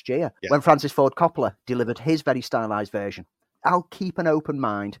last year, when Francis Ford Coppola delivered his very stylized version. I'll keep an open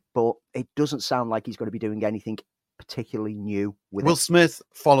mind, but it doesn't sound like he's going to be doing anything particularly new with Will Smith,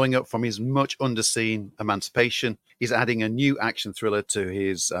 following up from his much underseen Emancipation, is adding a new action thriller to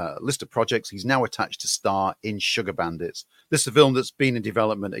his list of projects. He's now attached to star in Sugar Bandits. This is a film that's been in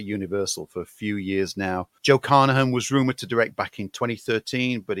development at Universal for a few years now. Joe Carnahan was rumored to direct back in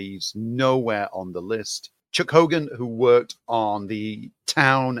 2013, but he's nowhere on the list. Chuck Hogan, who worked on The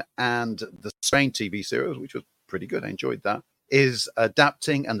Town and the Spain TV series, which was pretty good, I enjoyed that, is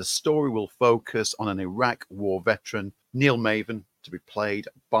adapting, and the story will focus on an Iraq war veteran, Neil Maven, to be played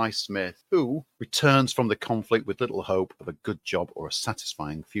by Smith, who returns from the conflict with little hope of a good job or a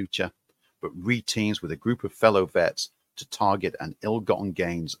satisfying future, but reteams with a group of fellow vets to target an ill-gotten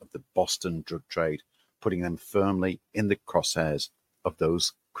gains of the Boston drug trade. putting them firmly in the crosshairs of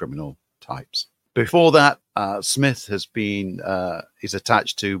those criminal types. Before that, Smith is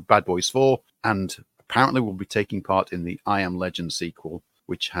attached to Bad Boys 4 and apparently will be taking part in the I Am Legend sequel,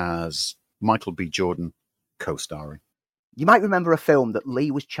 which has Michael B. Jordan co-starring. You might remember a film that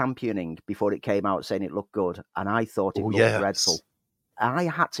Lee was championing before it came out, saying it looked good, and I thought it looked dreadful. I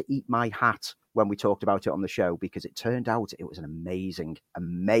had to eat my hat when we talked about it on the show because it turned out it was an amazing,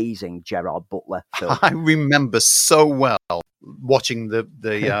 amazing Gerard Butler film. I remember so well watching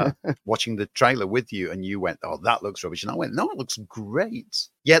the watching the trailer with you, and you went, "Oh, that looks rubbish," and I went, "No, it looks great."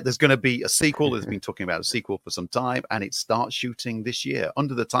 Yeah, there's going to be a sequel. There's been talking about a sequel for some time, and it starts shooting this year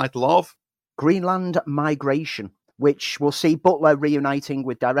under the title of Greenland Migration, which will see Butler reuniting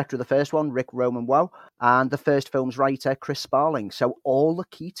with director of the first one, Rick Roman Wow, and the first film's writer, Chris Sparling. So all the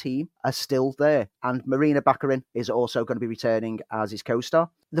key team are still there. And Marina Baccarin is also going to be returning as his co-star.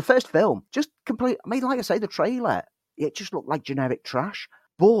 The first film, just complete, I mean, like I say, the trailer, it just looked like generic trash.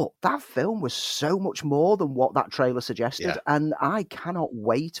 But that film was so much more than what that trailer suggested. Yeah. And I cannot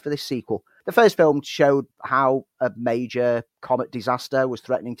wait for this sequel. The first film showed how a major comet disaster was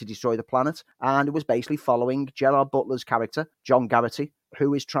threatening to destroy the planet. And it was basically following Gerard Butler's character, John Garrity,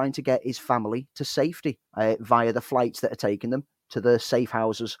 who is trying to get his family to safety via the flights that are taking them to the safe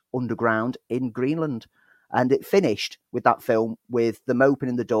houses underground in Greenland. And it finished with that film with them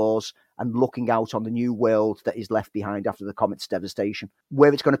opening the doors and looking out on the new world that is left behind after the comet's devastation.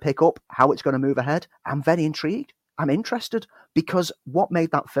 Where it's going to pick up, how it's going to move ahead, I'm very intrigued. I'm interested because what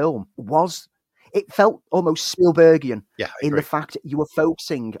made that film was it felt almost Spielbergian in the fact you were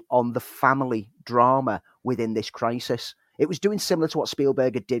focusing on the family drama within this crisis. It was doing similar to what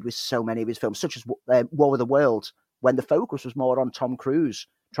Spielberg did with so many of his films, such as War of the Worlds, when the focus was more on Tom Cruise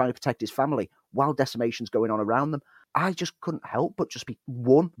trying to protect his family while decimation's going on around them. I just couldn't help but just be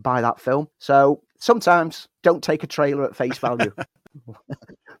won by that film. So sometimes don't take a trailer at face value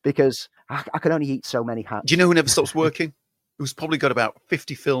because I can only eat so many hats. Do you know who never stops working? Who's probably got about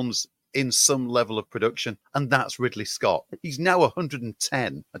 50 films in some level of production, and that's Ridley Scott. He's now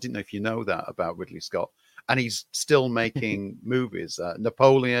 110. I didn't know if you know that about Ridley Scott. And he's still making movies.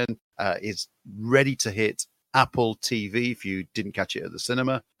 Napoleon is ready to hit Apple TV if you didn't catch it at the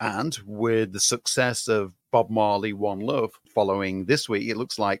cinema. And with the success of Bob Marley, One Love following this week, it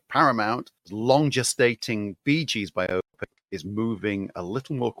looks like Paramount's long gestating Bee Gees biopic is moving a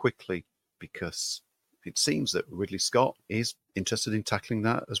little more quickly because it seems that Ridley Scott is interested in tackling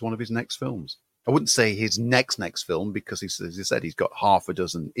that as one of his next films. I wouldn't say his next film because, as he said, he's got half a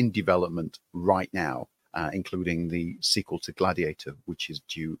dozen in development right now, including the sequel to Gladiator, which is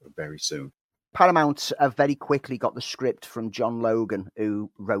due very soon. Paramount have very quickly got the script from John Logan,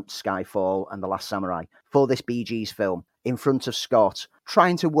 who wrote Skyfall and The Last Samurai, for this Bee Gees film in front of Scott,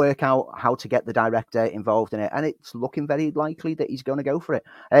 trying to work out how to get the director involved in it. And it's looking very likely that he's going to go for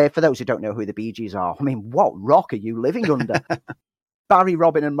it. For those who don't know who the Bee Gees are, I mean, what rock are you living under? Barry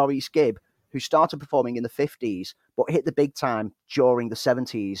Robin and Maurice Gibb, who started performing in the 50s, but hit the big time during the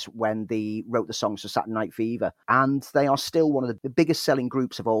 70s when they wrote the songs for Saturday Night Fever. And they are still one of the biggest selling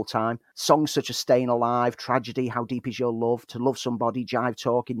groups of all time. Songs such as Staying Alive, Tragedy, How Deep Is Your Love, To Love Somebody, Jive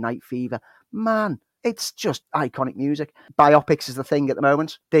Talking, Night Fever. Man, it's just iconic music. Biopics is the thing at the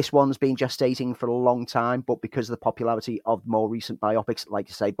moment. This one's been gestating for a long time, but because of the popularity of more recent biopics, like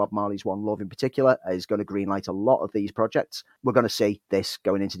you say, Bob Marley's One Love in particular, is going to greenlight a lot of these projects. We're going to see this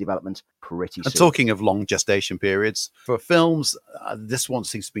going into development pretty soon. And talking of long gestation periods, for films, this one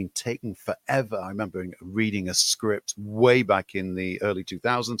seems to be taking forever. I remember reading a script way back in the early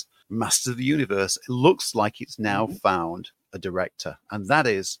 2000s, Masters of the Universe. It looks like it's now found a director, and that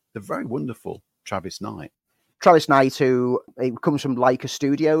is the very wonderful Travis Knight. Travis Knight, who comes from Laika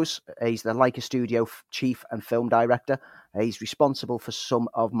Studios. He's the Laika Studio chief and film director. He's responsible for some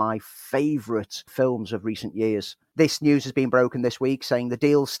of my favourite films of recent years. This news has been broken this week, saying the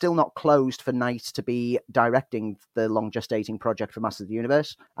deal's still not closed for Knight to be directing the long gestating project for Masters of the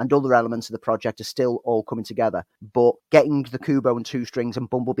Universe, and other elements of the project are still all coming together. But getting the Kubo and Two Strings and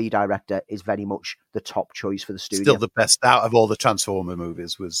Bumblebee director is very much the top choice for the studio. Still the best out of all the Transformer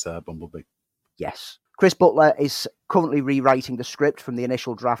movies was Bumblebee. Yes. Chris Butler is currently rewriting the script from the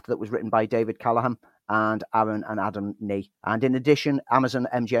initial draft that was written by David Callahan and Aaron and Adam Nee. And in addition, Amazon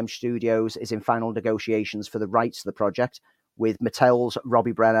MGM Studios is in final negotiations for the rights to the project, with Mattel's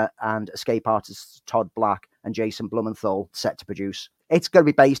Robbie Brenner and escape artists Todd Black and Jason Blumenthal set to produce. It's going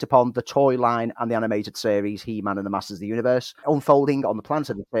to be based upon the toy line and the animated series He-Man and the Masters of the Universe, unfolding on the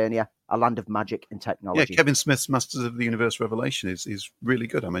planet of Eternia, a land of magic and technology. Yeah, Kevin Smith's Masters of the Universe Revelation is really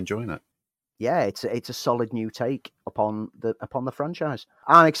good. I'm enjoying it. Yeah, it's a solid new take upon the franchise.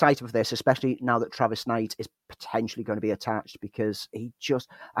 I'm excited for this, especially now that Travis Knight is potentially going to be attached, because he just,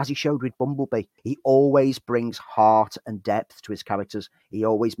 as he showed with Bumblebee, he always brings heart and depth to his characters. He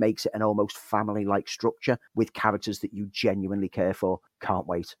always makes it an almost family-like structure with characters that you genuinely care for. Can't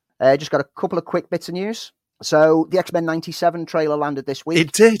wait. Just got a couple of quick bits of news. So the X-Men 97 trailer landed this week.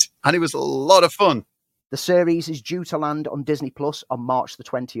 It did, and it was a lot of fun. The series is due to land on Disney Plus on March the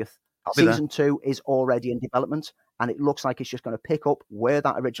 20th. Season 2 is already in development, and it looks like it's just going to pick up where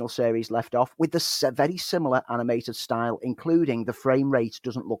that original series left off with the very similar animated style, including the frame rate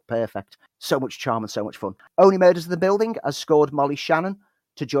doesn't look perfect. So much charm and so much fun. Only Murders in the Building has scored Molly Shannon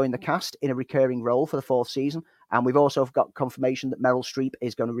to join the cast in a recurring role for the 4th season. And we've also got confirmation that Meryl Streep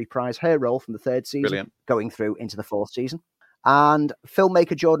is going to reprise her role from the 3rd season, Brilliant. Going through into the 4th season. And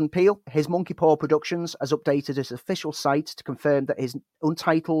filmmaker Jordan Peele, his Monkey Paw Productions, has updated his official site to confirm that his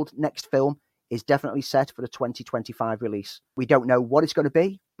untitled next film is definitely set for the 2025 release. We don't know what it's going to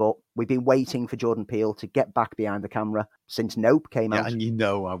be, but we've been waiting for Jordan Peele to get back behind the camera since Nope came out. And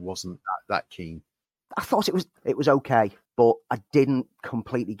I wasn't that keen. I thought it was okay, but I didn't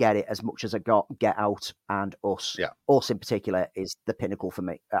completely get it as much as I got Get Out and Us. Yeah. Us in particular is the pinnacle for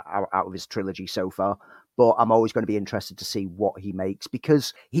me out of his trilogy so far. But I'm always going to be interested to see what he makes,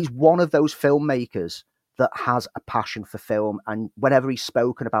 because he's one of those filmmakers that has a passion for film. And whenever he's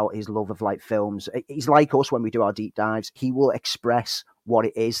spoken about his love of like films, he's like us when we do our deep dives. He will express what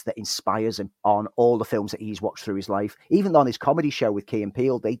it is that inspires him on all the films that he's watched through his life. Even on his comedy show with Key and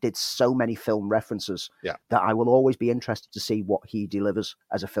Peele, they did so many film references that I will always be interested to see what he delivers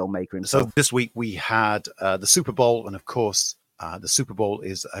as a filmmaker himself. So this week we had the Super Bowl, and of course, the Super Bowl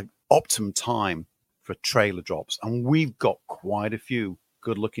is an optimum time for trailer drops, and we've got quite a few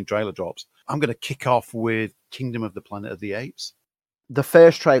good-looking trailer drops. I'm going to kick off with Kingdom of the Planet of the Apes. The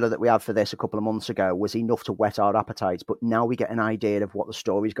first trailer that we had for this a couple of months ago was enough to whet our appetites, but now we get an idea of what the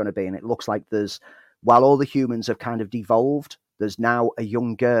story's going to be, and it looks like while all the humans have kind of devolved, there's now a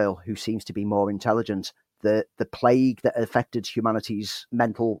young girl who seems to be more intelligent. The plague that affected humanity's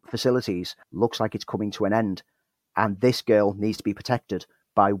mental facilities looks like it's coming to an end, and this girl needs to be protected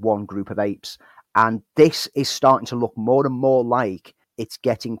by one group of apes. And this is starting to look more and more like it's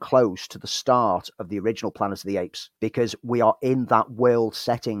getting close to the start of the original Planet of the Apes, because we are in that world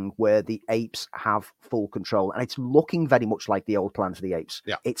setting where the apes have full control. And it's looking very much like the old Planet of the Apes.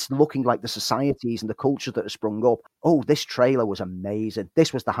 Yeah. It's looking like the societies and the culture that has sprung up. Oh, this trailer was amazing.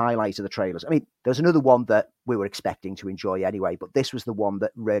 This was the highlight of the trailers. I mean, there's another one that we were expecting to enjoy anyway, but this was the one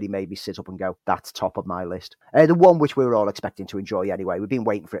that really made me sit up and go, that's top of my list. The one which we were all expecting to enjoy anyway. We've been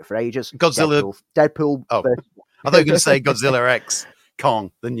waiting for it for ages. Deadpool. Oh, I thought you were going to say Godzilla X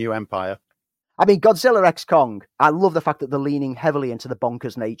Kong, the New Empire. I mean, Godzilla X Kong, I love the fact that they're leaning heavily into the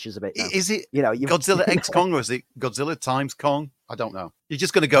bonkers natures of it now. Is it Godzilla X Kong, or is it Godzilla times Kong? I don't know. You're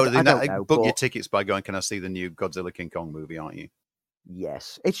just going to go to book your tickets by going, can I see the new Godzilla King Kong movie, aren't you?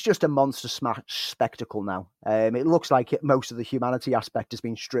 Yes, it's just a monster spectacle now. It looks like most of the humanity aspect has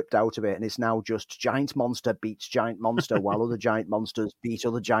been stripped out of it, and it's now just giant monster beats giant monster while other giant monsters beat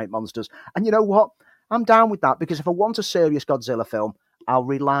other giant monsters. And you know what? I'm down with that, because if I want a serious Godzilla film, I'll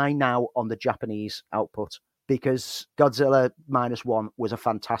rely now on the Japanese output, because Godzilla -1 was a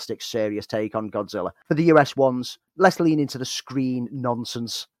fantastic, serious take on Godzilla. For the US ones, let's lean into the screen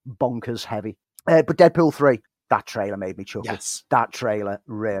nonsense, bonkers heavy. But Deadpool 3, that trailer made me chuckle. Yes. That trailer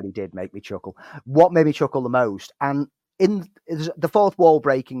really did make me chuckle. What made me chuckle the most, and in the fourth wall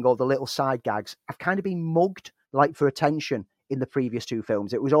breaking or the little side gags, I've kind of been mugged like for attention in the previous two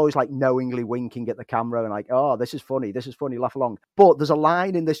films. It was always like knowingly winking at the camera and like, oh, this is funny, laugh along. But there's a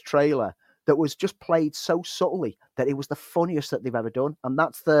line in this trailer that was just played so subtly that it was the funniest that they've ever done. And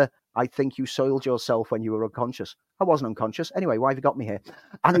that's I think you soiled yourself when you were unconscious. I wasn't unconscious. Anyway, why have you got me here?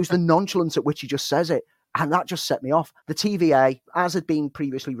 And it was the nonchalance at which he just says it. And that just set me off. The TVA, as had been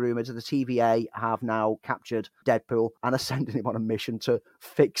previously rumoured, the TVA have now captured Deadpool and are sending him on a mission to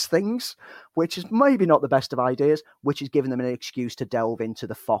fix things, which is maybe not the best of ideas, which is giving them an excuse to delve into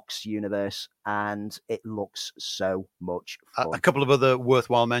the Fox universe. And it looks so much fun. A couple of other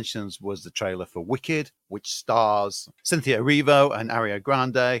worthwhile mentions was the trailer for Wicked, which stars Cynthia Erivo and Ariana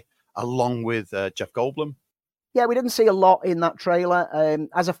Grande, along with Jeff Goldblum. Yeah, we didn't see a lot in that trailer.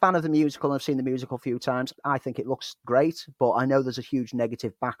 As a fan of the musical, I've seen the musical a few times. I think it looks great, but I know there's a huge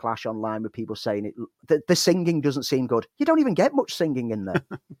negative backlash online with people saying the singing doesn't seem good. You don't even get much singing in there.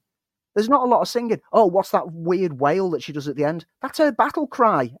 There's not a lot of singing. Oh, what's that weird wail that she does at the end? That's her battle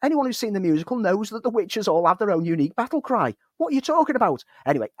cry. Anyone who's seen the musical knows that the witches all have their own unique battle cry. What are you talking about?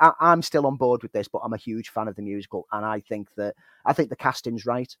 Anyway, I'm still on board with this, but I'm a huge fan of the musical, and I think the casting's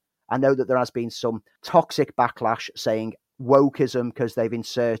right. I know that there has been some toxic backlash saying wokeism because they've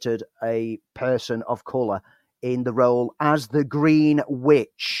inserted a person of colour in the role as the Green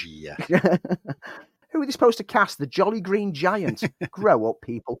Witch. Yeah. Who are they supposed to cast? The Jolly Green Giant? Grow up,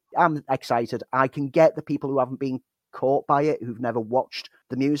 people. I'm excited. I can get the people who haven't been caught by it, who've never watched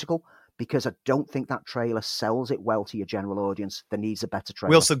the musical, because I don't think that trailer sells it well to your general audience. There needs a better trailer.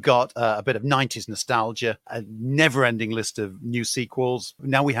 We also got a bit of 90s nostalgia, a never-ending list of new sequels.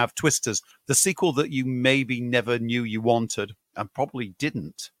 Now we have Twisters, the sequel that you maybe never knew you wanted and probably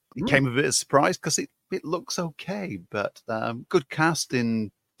didn't. It came a bit of a surprise because it looks okay, but good cast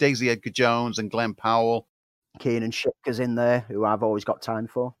in Daisy Edgar-Jones and Glenn Powell. Kiernan Shipka's in there, who I've always got time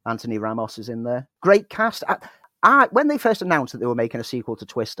for. Anthony Ramos is in there. Great cast. When they first announced that they were making a sequel to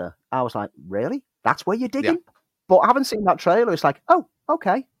Twister, I was like, really? That's where you're digging? Yeah. But I haven't seen that trailer. It's like, oh,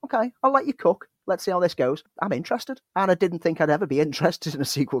 okay. I'll let you cook. Let's see how this goes. I'm interested. And I didn't think I'd ever be interested in a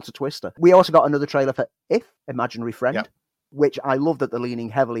sequel to Twister. We also got another trailer for If, Imaginary Friend, yeah, which I love that they're leaning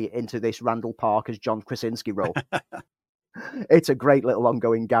heavily into this Randall Park as John Krasinski role. It's a great little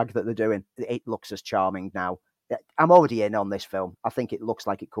ongoing gag that they're doing. It looks as charming now. I'm already in on this film. I think it looks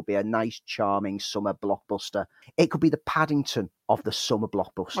like it could be a nice, charming summer blockbuster. It could be the Paddington of the summer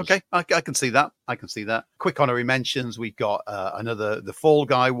blockbusters. Okay, I can see that. Quick honorary mentions. We've got the Fall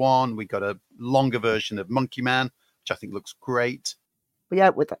Guy one. We got a longer version of Monkey Man, which I think looks great. But yeah,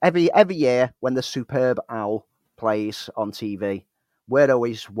 with every year when the Superb Owl plays on TV, we're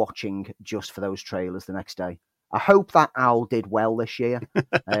always watching just for those trailers the next day. I hope that owl did well this year.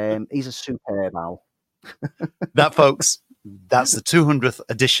 He's a superb owl. That, folks, that's the 200th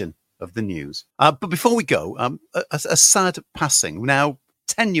edition of the news. But before we go, a sad passing. Now,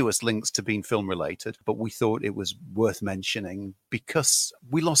 tenuous links to being film related, but we thought it was worth mentioning because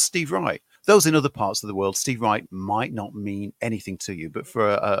we lost Steve Wright. Those in other parts of the world, Steve Wright might not mean anything to you, but for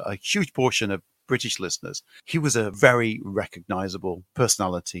a huge portion of British listeners, he was a very recognizable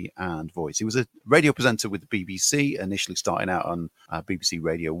personality and voice. He was a radio presenter with the BBC, initially starting out on BBC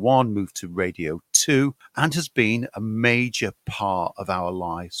Radio 1, moved to Radio 2, and has been a major part of our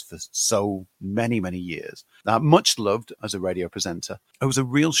lives for so many, many years. Much loved as a radio presenter. It was a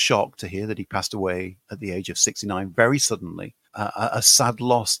real shock to hear that he passed away at the age of 69 very suddenly. A sad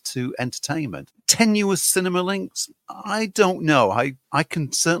loss to entertainment. Tenuous cinema links? I don't know. I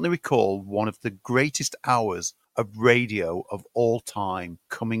can certainly recall one of the greatest hours of radio of all time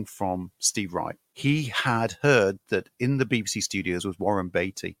coming from Steve Wright. He had heard that in the BBC studios was Warren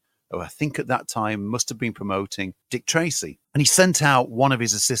Beatty, who I think at that time must have been promoting Dick Tracy. And he sent out one of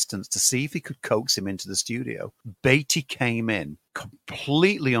his assistants to see if he could coax him into the studio. Beatty came in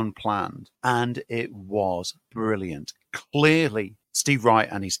completely unplanned, and it was brilliant. Clearly, Steve Wright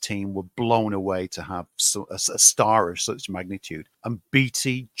and his team were blown away to have a star of such magnitude. And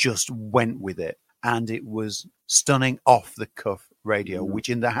Beatty just went with it. And it was stunning off-the-cuff radio, which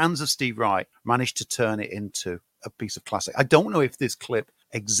in the hands of Steve Wright managed to turn it into a piece of classic. I don't know if this clip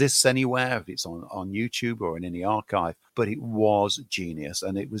exists anywhere, if it's on YouTube or in any archive, but it was genius.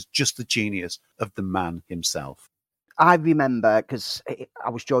 And it was just the genius of the man himself. I remember, because I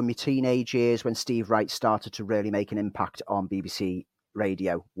was during my teenage years when Steve Wright started to really make an impact on BBC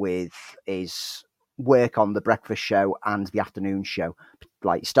Radio with his work on the breakfast show and the afternoon show.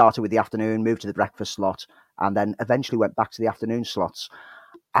 Like, he started with the afternoon, moved to the breakfast slot, and then eventually went back to the afternoon slots.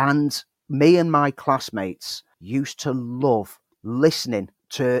 And me and my classmates used to love listening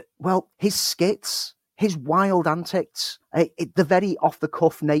to, well, his skits, his wild antics, the very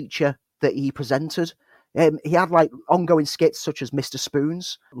off-the-cuff nature that he presented. He had like ongoing skits such as Mr.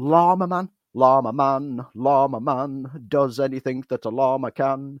 Spoons, Llama Man, Llama Man does anything that a llama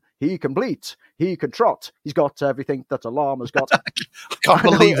can. He can bleat, he can trot, he's got everything that a llama's got. I can't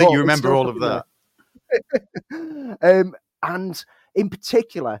believe that you remember all of that. And in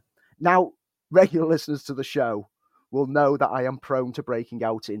particular, now regular listeners to the show will know that I am prone to breaking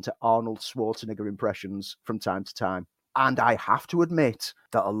out into Arnold Schwarzenegger impressions from time to time. And I have to admit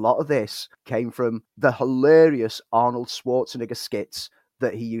that a lot of this came from the hilarious Arnold Schwarzenegger skits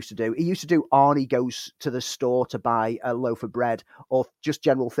that he used to do. He used to do Arnie goes to the store to buy a loaf of bread, or just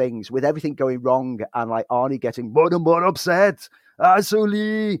general things with everything going wrong, and like Arnie getting more and more upset.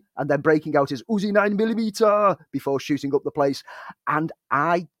 Sorry, and then breaking out his Uzi 9mm before shooting up the place. And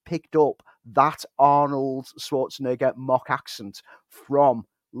I picked up that Arnold Schwarzenegger mock accent from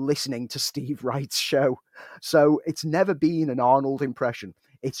listening to Steve Wright's show. So it's never been an Arnold impression.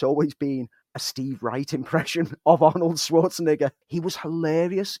 It's always been a Steve Wright impression of Arnold Schwarzenegger. He was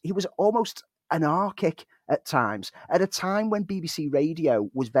hilarious. He was almost anarchic at times. At a time when BBC Radio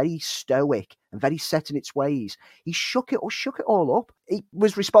was very stoic and very set in its ways, he shook it all up. He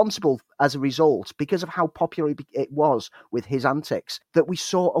was responsible as a result, because of how popular it was with his antics, that we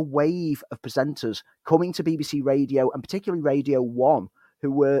saw a wave of presenters coming to BBC Radio, and particularly Radio 1,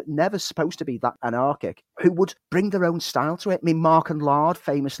 who were never supposed to be that anarchic, who would bring their own style to it. I mean, Mark and Lard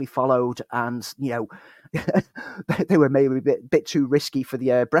famously followed, and, they were maybe a bit too risky for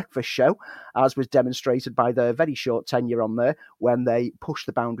the breakfast show, as was demonstrated by their very short tenure on there, when they pushed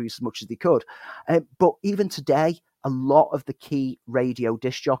the boundaries as much as they could. But even today, a lot of the key radio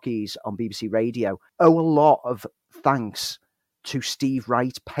disc jockeys on BBC Radio owe a lot of thanks to Steve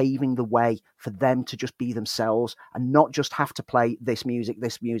Wright paving the way for them to just be themselves and not just have to play this music,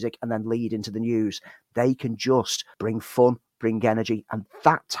 and then lead into the news. They can just bring fun, bring energy, and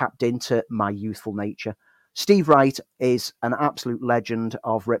that tapped into my youthful nature. Steve Wright is an absolute legend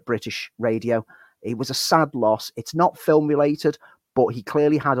of British radio. It was a sad loss. It's not film related, but he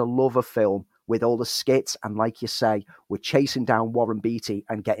clearly had a love of film, with all the skits, and like you say, we're chasing down Warren Beatty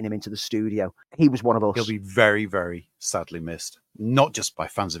and getting him into the studio. He was one of us. He'll be very, very sadly missed, not just by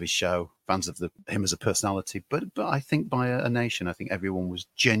fans of his show, fans of him as a personality, but I think by a nation. I think everyone was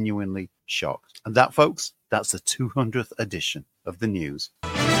genuinely shocked. And that, folks, that's the 200th edition of the news.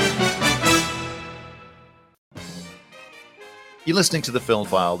 You're listening to The Film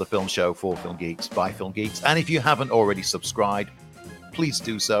File, the film show for film geeks by film geeks. And if you haven't already subscribed, please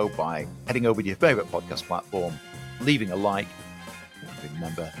do so by heading over to your favorite podcast platform, leaving a like, and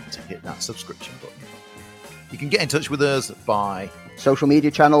remember to hit that subscription button. You can get in touch with us by social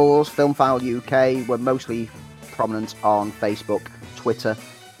media channels, Film File UK. We're mostly prominent on Facebook, Twitter,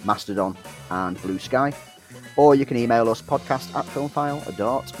 Mastodon, and Blue Sky. Or you can email us,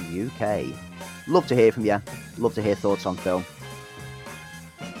 podcast@filmfile.uk. Love to hear from you. Love to hear thoughts on film.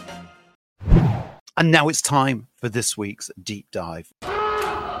 And now it's time for this week's deep dive.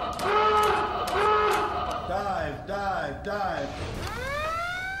 Dive.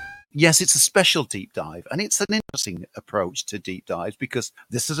 Yes, it's a special deep dive, and it's an interesting approach to deep dives, because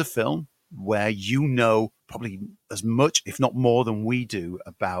this is a film where you know probably as much, if not more, than we do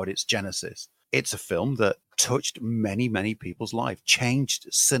about its genesis. It's a film that touched many, many people's lives, changed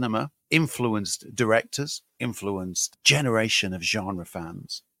cinema, influenced directors, influenced generation of genre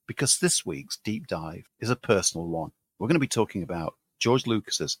fans. Because this week's deep dive is a personal one. We're going to be talking about George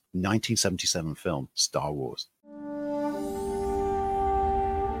Lucas's 1977 film, Star Wars.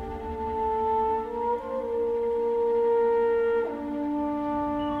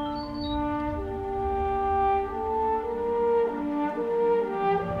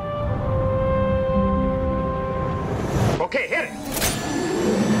 Okay, hit it!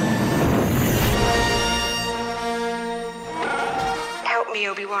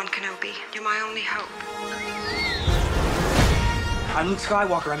 Obi-Wan Kenobi. You're my only hope. I'm Luke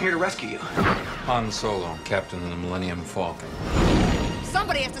Skywalker. I'm here to rescue you. Han Solo, captain of the Millennium Falcon.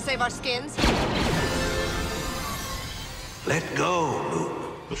 Somebody has to save our skins. Let go,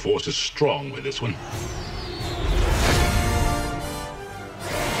 Luke. The Force is strong with this one.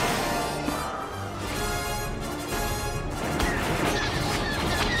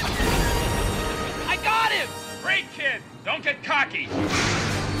 I got him! Great kid! Don't get cocky!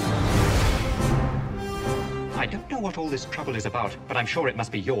 I don't know what all this trouble is about, but I'm sure it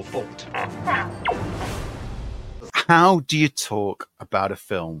must be your fault. How do you talk about a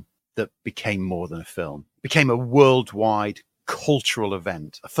film that became more than a film? Became a worldwide cultural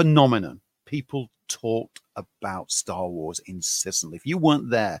event, a phenomenon. People talked about Star Wars incessantly. If you weren't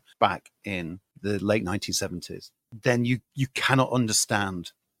there back in the late 1970s, then you cannot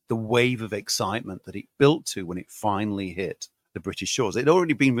understand the wave of excitement that it built to when it finally hit the British shores. It had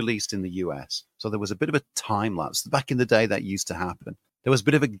already been released in the US, so there was a bit of a time lapse. Back in the day, that used to happen. There was a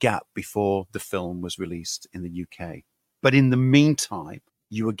bit of a gap before the film was released in the UK. But in the meantime,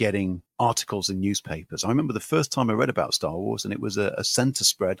 you were getting articles in newspapers. I remember the first time I read about Star Wars, and it was a center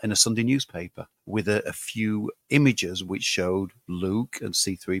spread in a Sunday newspaper with a few images which showed Luke and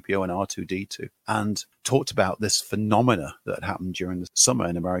C-3PO and R2-D2 and talked about this phenomena that had happened during the summer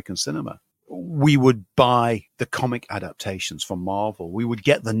in American cinema. We would buy the comic adaptations from Marvel. We would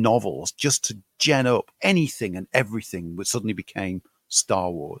get the novels just to gen up anything and everything that suddenly became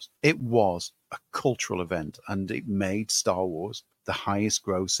Star Wars. It was a cultural event, and it made Star Wars the highest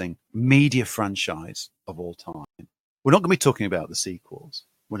grossing media franchise of all time. We're not going to be talking about the sequels.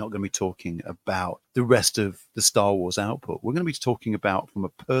 We're not going to be talking about the rest of the Star Wars output. We're going to be talking about, from a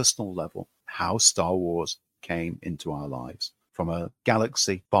personal level, how Star Wars came into our lives from a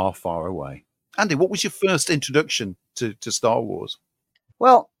galaxy far, far away. Andy, what was your first introduction to Star Wars?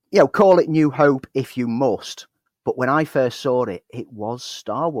 Well, call it New Hope if you must. But when I first saw it, it was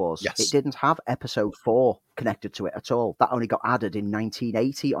Star Wars. Yes. It didn't have Episode 4 connected to it at all. That only got added in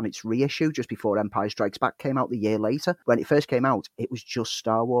 1980 on its reissue, just before Empire Strikes Back came out the year later. When it first came out, it was just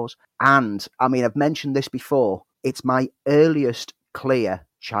Star Wars. And, I mean, I've mentioned this before, it's my earliest clear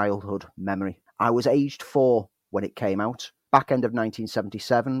childhood memory. I was aged 4 when it came out. Back end of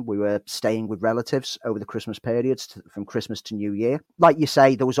 1977, we were staying with relatives over the Christmas periods, from Christmas to New Year. Like you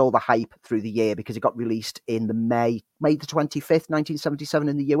say, there was all the hype through the year because it got released in the May the 25th, 1977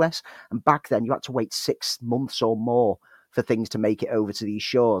 in the US. And back then, you had to wait 6 months or more for things to make it over to these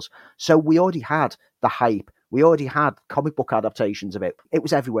shores. So we already had the hype. We already had comic book adaptations of it. It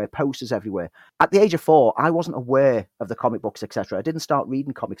was everywhere, posters everywhere. At the age of 4, I wasn't aware of the comic books, etc. I didn't start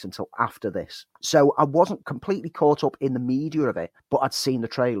reading comics until after this. So I wasn't completely caught up in the media of it, but I'd seen the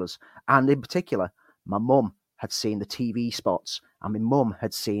trailers. And in particular, my mum had seen the TV spots, and my mum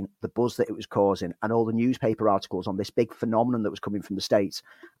had seen the buzz that it was causing and all the newspaper articles on this big phenomenon that was coming from the States.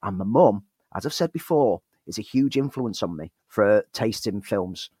 And my mum, as I've said before, is a huge influence on me for taste in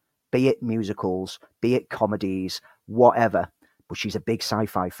films. Be it musicals, be it comedies, whatever. But she's a big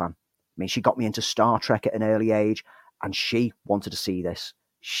sci-fi fan. I mean, she got me into Star Trek at an early age, and she wanted to see this.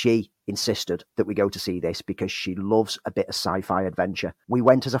 She insisted that we go to see this because she loves a bit of sci-fi adventure. We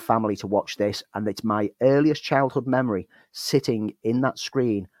went as a family to watch this, and it's my earliest childhood memory sitting in that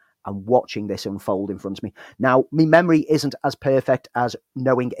screen and watching this unfold in front of me. Now, my memory isn't as perfect as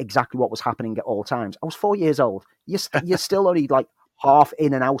knowing exactly what was happening at all times. I was 4 years old. You're still only like half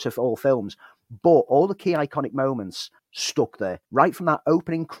in and out of all films, but all the key iconic moments stuck there. Right from that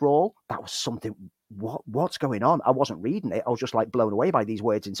opening crawl, that was something, what's going on? I wasn't reading it, I was just like blown away by these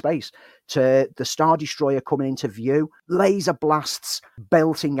words in space. To the Star Destroyer coming into view, laser blasts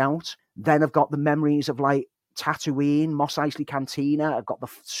belting out. Then I've got the memories of like Tatooine, Mos Eisley Cantina. I've got the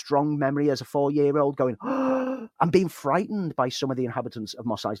strong memory as a 4-year-old going, I'm being frightened by some of the inhabitants of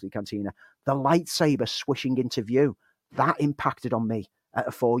Mos Eisley Cantina. The lightsaber swishing into view. That impacted on me at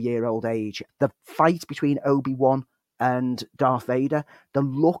a 4-year-old age. The fight between Obi-Wan and Darth Vader, the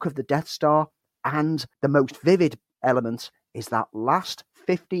look of the Death Star, and the most vivid element is that last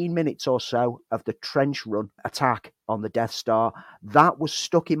 15 minutes or so of the trench run attack on the Death Star. That was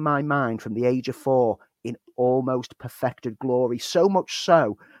stuck in my mind from the age of 4 in almost perfected glory. So much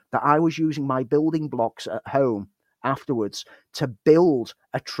so that I was using my building blocks at home afterwards to build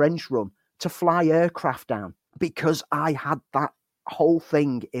a trench run to fly aircraft down, because I had that whole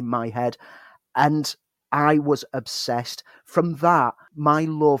thing in my head and I was obsessed. From that, my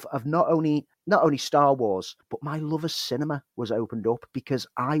love of not only Star Wars, but my love of cinema was opened up, because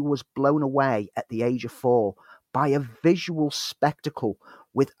I was blown away at the age of 4 by a visual spectacle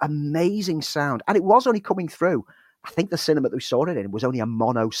with amazing sound. And it was only coming through, I think the cinema that we saw it in was only a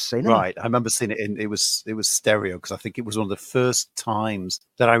mono cinema. Right. I remember seeing it it was stereo, because I think it was one of the first times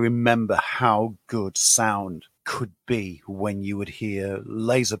that I remember how good sound could be when you would hear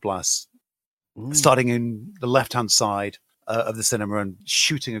laser blasts starting in the left-hand side of the cinema and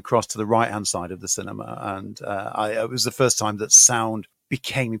shooting across to the right-hand side of the cinema. And it was the first time that sound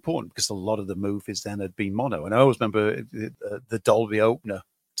became important, because a lot of the movies then had been mono. And I always remember the Dolby opener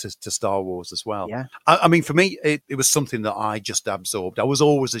to Star Wars as well. Yeah. I mean, for me, it was something that I just absorbed. I was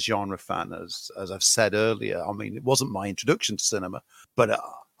always a genre fan, as I've said earlier. I mean, it wasn't my introduction to cinema, but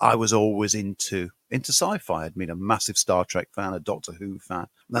I was always into sci-fi. I'd been a massive Star Trek fan, a Doctor Who fan.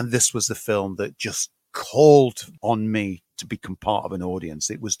 And this was the film that just called on me to become part of an audience.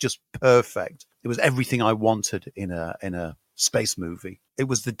 It was just perfect. It was everything I wanted in a space movie. It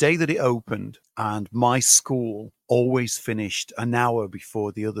was the day that it opened, and my school always finished an hour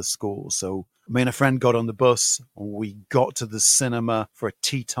before the other schools. So me and a friend got on the bus, and we got to the cinema for a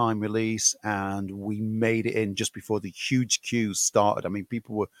tea time release, and we made it in just before the huge queues started. I mean,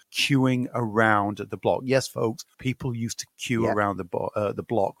 people were queuing around the block. Yes, folks, people used to queue around the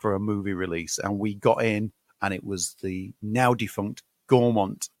block for a movie release, and we got in, and it was the now defunct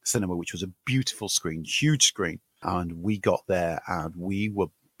Gaumont Cinema, which was a beautiful screen, huge screen. And we got there and we were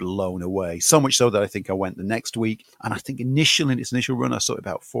blown away. So much so that I think I went the next week. And I think in its initial run, I saw it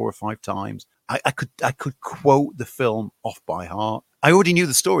about 4 or 5 times. I could quote the film off by heart. I already knew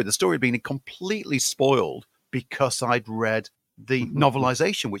the story. The story had been completely spoiled because I'd read the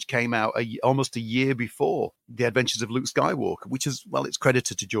novelization, which came out almost a year before The Adventures of Luke Skywalker, which is, well, it's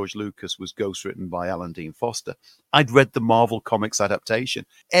credited to George Lucas, was ghostwritten by Alan Dean Foster. I'd read the Marvel Comics adaptation.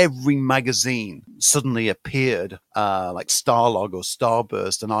 Every magazine suddenly appeared, like Starlog or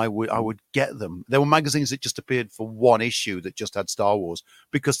Starburst, and I would get them. There were magazines that just appeared for one issue that just had Star Wars,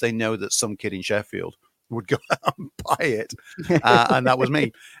 because they know that some kid in Sheffield would go out and buy it, and that was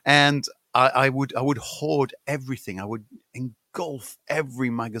me. And I would hoard everything. I would engulf every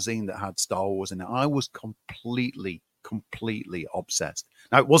magazine that had Star Wars in it. I was completely obsessed.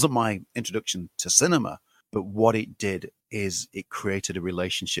 Now, it wasn't my introduction to cinema, but what it did is it created a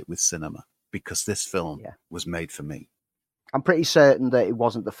relationship with cinema, because this film was made for me. I'm pretty certain that it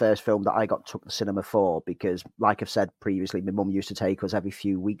wasn't the first film that I took the cinema for, because, like I've said previously, my mum used to take us every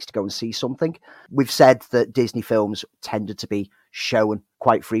few weeks to go and see something. We've said that Disney films tended to be shown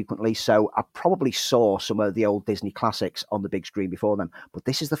quite frequently, so I probably saw some of the old Disney classics on the big screen before them. But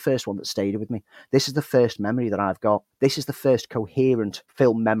this is the first one that stayed with me. This is the first memory that I've got. This is the first coherent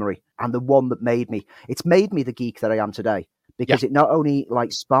film memory, and the one that made me the geek that I am today. Because it not only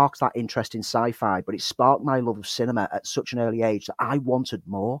sparked that interest in sci-fi, but it sparked my love of cinema at such an early age that I wanted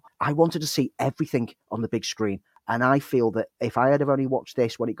more. I wanted to see everything on the big screen. And I feel that if I had only watched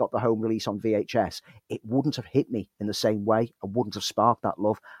this when it got the home release on VHS, it wouldn't have hit me in the same way and wouldn't have sparked that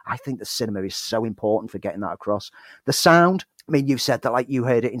love. I think the cinema is so important for getting that across. The sound, I mean, you said that you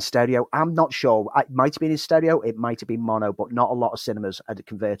heard it in stereo. I'm not sure. It might have been in stereo. It might have been mono, but not a lot of cinemas had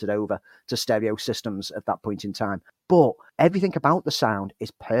converted over to stereo systems at that point in time. But everything about the sound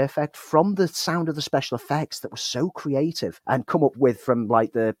is perfect, from the sound of the special effects that was so creative and come up with from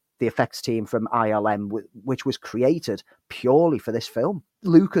the effects team from ILM, which was created purely for this film.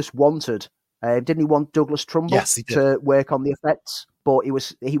 Lucas wanted, didn't he want Douglas Trumbull to work on the effects? But he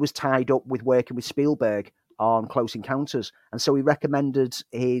was tied up with working with Spielberg on Close Encounters, and so he recommended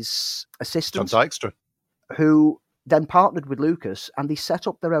his assistant, John Dykstra, who then partnered with Lucas, and they set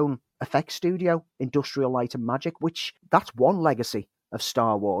up their own effects studio, Industrial Light and Magic, which that's one legacy of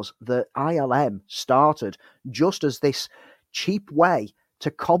Star Wars that ILM started just as this cheap way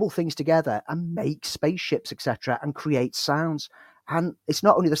to cobble things together and make spaceships, etc., and create sounds. And it's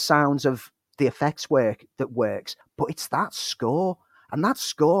not only the sounds of the effects work that works, but it's that score. And that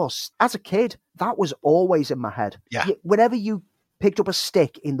score, as a kid, that was always in my head. Yeah. Whenever you picked up a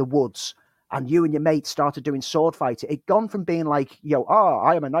stick in the woods and you and your mate started doing sword fighting, it gone from being I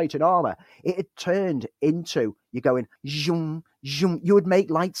am a knight in armor. It had turned into you going, zoom, zoom. You would make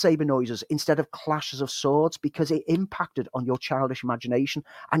lightsaber noises instead of clashes of swords because it impacted on your childish imagination,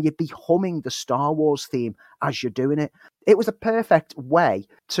 and you'd be humming the Star Wars theme as you're doing it. It was a perfect way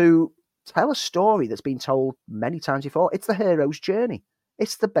to tell a story that's been told many times before. It's the hero's journey.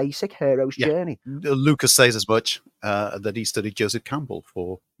 It's the basic hero's journey. Lucas says as much, that he studied Joseph Campbell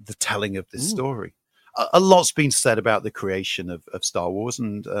for the telling of this story. A lot's been said about the creation of Star Wars,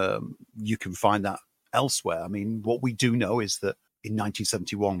 and you can find that elsewhere. I mean, what we do know is that in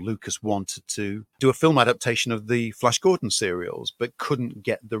 1971, Lucas wanted to do a film adaptation of the Flash Gordon serials, but couldn't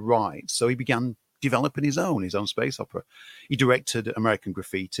get the rights. So he began developing his own space opera. He directed American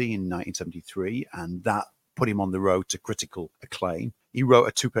Graffiti in 1973, and that put him on the road to critical acclaim. He wrote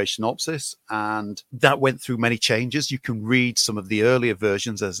a 2-page synopsis, and that went through many changes. You can read some of the earlier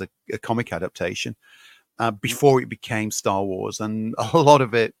versions as a comic adaptation before it became Star Wars, and a lot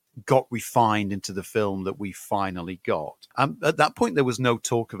of it got refined into the film that we finally got. At that point, there was no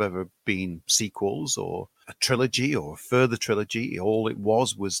talk of ever being sequels or a trilogy or a further trilogy. All it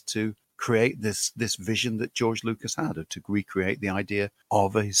was to create this vision that George Lucas had to recreate the idea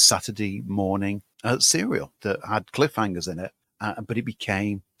of a Saturday morning serial that had cliffhangers in it, but it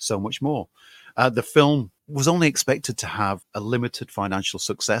became so much more. The film was only expected to have a limited financial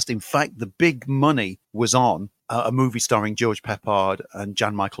success. In fact, the big money was on a movie starring George Peppard and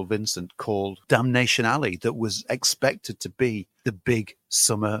Jan Michael Vincent called Damnation Alley that was expected to be the big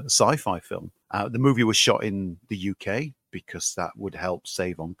summer sci-fi film. The movie was shot in the UK because that would help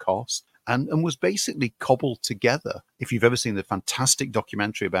save on cost, and was basically cobbled together. If you've ever seen the fantastic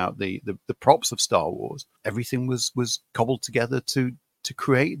documentary about the props of Star Wars, everything was cobbled together to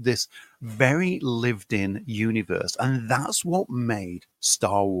create this very lived-in universe. And that's what made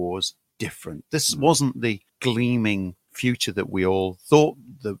Star Wars different. This wasn't the gleaming future that we all thought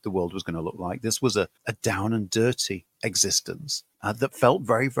the world was going to look like. This was a down and dirty existence that felt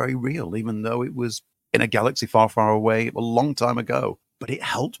very, very real, even though it was in a galaxy far, far away a long time ago. But it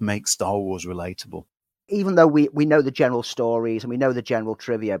helped make Star Wars relatable. Even though we know the general stories and we know the general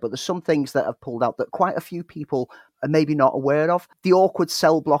trivia, but there's some things that have pulled out that quite a few people are maybe not aware of. The awkward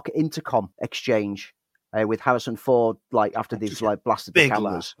cell block intercom exchange with Harrison Ford, after these blasted the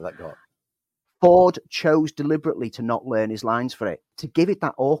cameras. That got. Ford chose deliberately to not learn his lines for it, to give it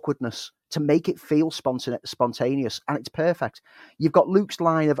that awkwardness, to make it feel spontaneous, and it's perfect. You've got Luke's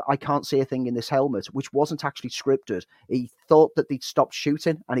line of, "I can't see a thing in this helmet," which wasn't actually scripted. He thought that they'd stopped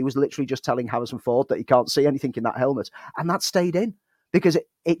shooting, and he was literally just telling Harrison Ford that he can't see anything in that helmet, and that stayed in. because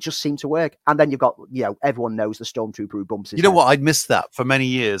it just seemed to work. And then you've got, everyone knows the stormtrooper who bumps his You know head. what? I'd missed that for many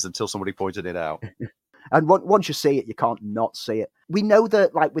years until somebody pointed it out. And once you see it, you can't not see it. We know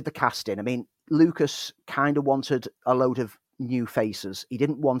that, like, with the casting, I mean, Lucas kind of wanted a load of new faces. He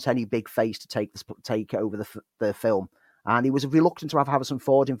didn't want any big face to take over the film. And he was reluctant to have Harrison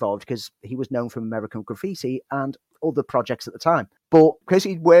Ford involved because he was known from American Graffiti and other projects at the time. But because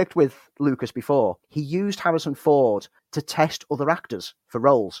he'd worked with Lucas before, he used Harrison Ford to test other actors for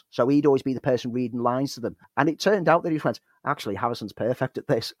roles. So he'd always be the person reading lines to them. And it turned out that he just went, actually, Harrison's perfect at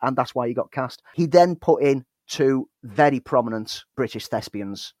this. And that's why he got cast. He then put in two very prominent British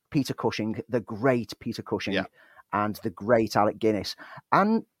thespians, Peter Cushing, the great Peter Cushing, and the great Alec Guinness.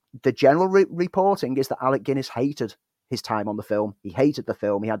 And the general reporting is that Alec Guinness hated his time on the film. He hated the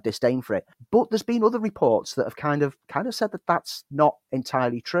film. He had disdain for it. But there's been other reports that have kind of said that that's not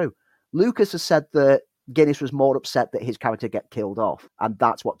entirely true. Lucas has said that Guinness was more upset that his character get killed off, and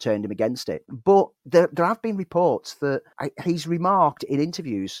that's what turned him against it. But there have been reports that he's remarked in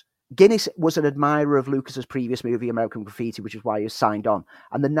interviews. Guinness was an admirer of Lucas's previous movie, American Graffiti, which is why he was signed on.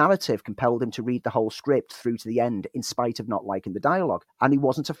 And the narrative compelled him to read the whole script through to the end, in spite of not liking the dialogue. And he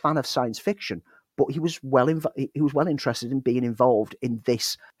wasn't a fan of science fiction, but he was well interested in being involved in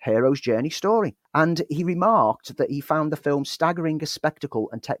this hero's journey story. And he remarked that he found the film staggering as spectacle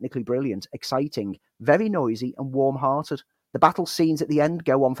and technically brilliant, exciting, very noisy and warm-hearted. The battle scenes at the end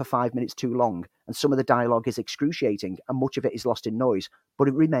go on for 5 minutes too long, and some of the dialogue is excruciating, and much of it is lost in noise, but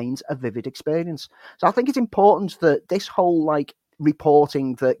it remains a vivid experience. So I think it's important that this whole,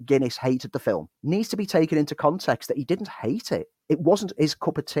 reporting that Guinness hated the film needs to be taken into context that he didn't hate it. It wasn't his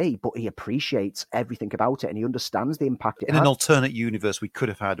cup of tea, but he appreciates everything about it, and he understands the impact it had. In an alternate universe, we could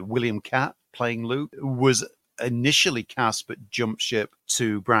have had William Catt playing Luke, who was initially cast but jumped ship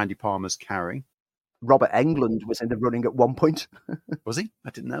to Brian De Palma's Carrie. Robert Englund was in the running at one point. Was he?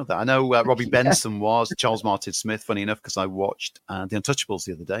 I didn't know that. I know Robbie Benson was. Charles Martin Smith, funny enough, because I watched The Untouchables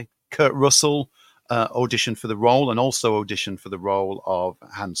the other day. Kurt Russell auditioned for the role and also auditioned for the role of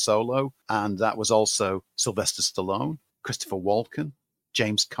Han Solo. And that was also Sylvester Stallone, Christopher Walken,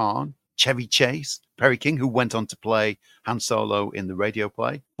 James Caan, Chevy Chase, Perry King, who went on to play Han Solo in the radio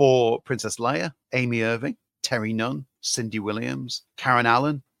play. For Princess Leia, Amy Irving, Terry Nunn, Cindy Williams, Karen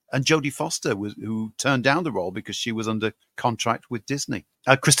Allen, and Jodie Foster, who turned down the role because she was under contract with Disney.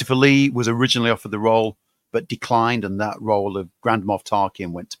 Christopher Lee was originally offered the role, but declined, and that role of Grand Moff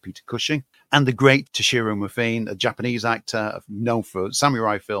Tarkin went to Peter Cushing. And the great Toshiro Mifune, a Japanese actor known for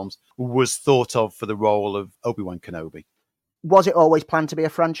samurai films, was thought of for the role of Obi-Wan Kenobi. Was it always planned to be a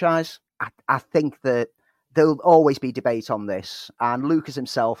franchise? I think that there'll always be debate on this, and Lucas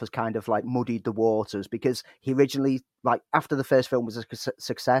himself has kind of muddied the waters because he originally, after the first film was a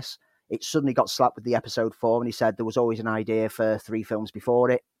success, it suddenly got slapped with the episode 4, and he said there was always an idea for 3 films before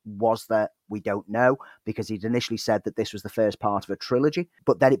it. Was there? We don't know, because he'd initially said that this was the first part of a trilogy,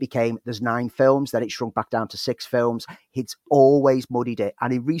 but then it became there's 9 films, then it shrunk back down to 6 films. He's always muddied it,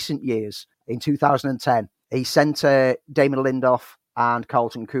 and in recent years, in 2010, he sent Damon Lindelof and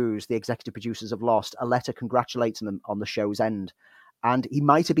Carlton Cuse, the executive producers of Lost, a letter congratulating them on the show's end. And he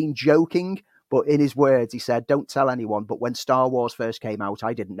might have been joking, but in his words, he said, "Don't tell anyone, but when Star Wars first came out,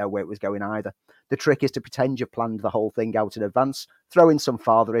 I didn't know where it was going either. The trick is to pretend you've planned the whole thing out in advance, throw in some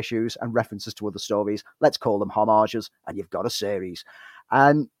father issues and references to other stories, let's call them homages, and you've got a series."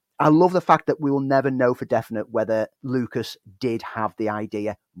 And I love the fact that we will never know for definite whether Lucas did have the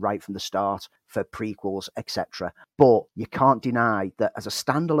idea right from the start for prequels, etc. But you can't deny that as a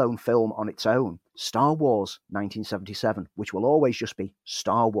standalone film on its own, Star Wars 1977, which will always just be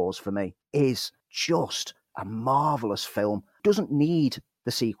Star Wars for me, is just a marvelous film. Doesn't need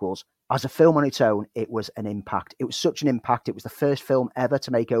the sequels. As a film on its own, it was an impact. It was such an impact. It was the first film ever to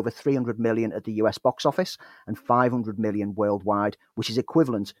make over 300 million at the US box office and 500 million worldwide, which is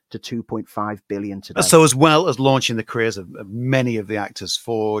equivalent to 2.5 billion today. So as well as launching the careers of many of the actors,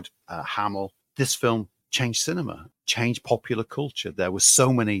 Ford, Hamill, this film changed cinema, changed popular culture. There were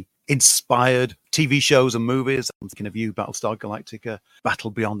so many inspired TV shows and movies. I'm thinking of you, Battlestar Galactica, Battle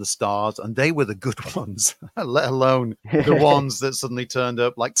Beyond the Stars, and they were the good ones, let alone the ones that suddenly turned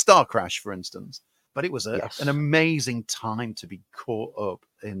up, like Star Crash, for instance. But it was an amazing time to be caught up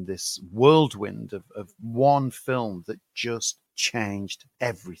in this whirlwind of one film that just changed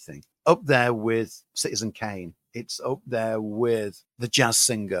everything. Up there with Citizen Kane. It's up there with The Jazz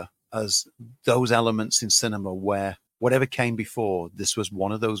Singer as those elements in cinema where whatever came before, this was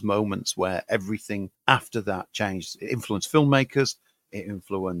one of those moments where everything after that changed. It influenced filmmakers, it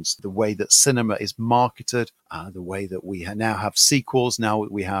influenced the way that cinema is marketed, the way that we now have sequels. Now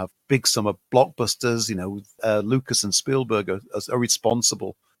we have big summer blockbusters. Lucas and Spielberg are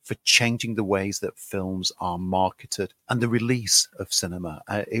responsible for changing the ways that films are marketed and the release of cinema.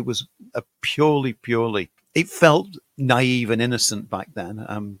 It was a purely, it felt naive and innocent back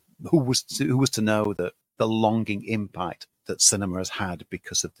then. Who was to know that the longing impact that cinema has had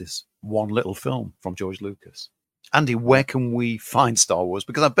because of this one little film from George Lucas? Andy, where can we find Star Wars?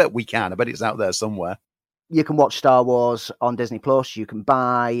 Because I bet we can. I bet it's out there somewhere. You can watch Star Wars on Disney Plus. You can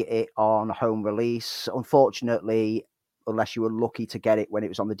buy it on home release. Unfortunately, unless you were lucky to get it when it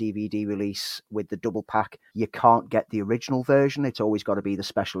was on the DVD release with the double pack, you can't get the original version. It's always got to be the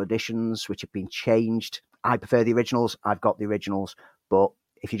special editions, which have been changed. I prefer the originals. I've got the originals. But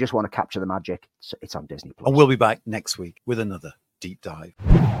if you just want to capture the magic, it's on Disney Plus. And we'll be back next week with another deep dive.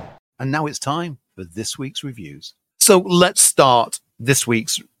 And now it's time for this week's reviews. So let's start this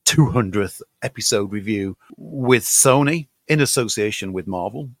week's 200th episode review with Sony in association with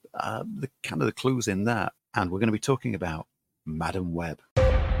Marvel. The clues in that. And we're going to be talking about Madam Web.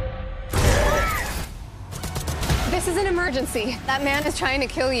 This is an emergency. That man is trying to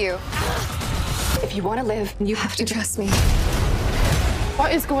kill you. If you want to live, you have to trust me.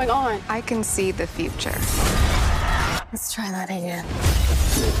 What is going on? I can see the future. Let's try that again.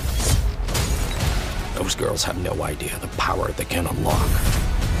 Those girls have no idea the power they can unlock.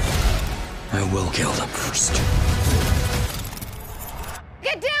 I will kill them first.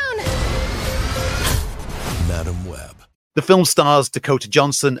 Get down! Madam Web. The film stars Dakota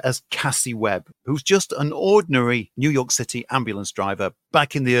Johnson as Cassie Webb, who's just an ordinary New York City ambulance driver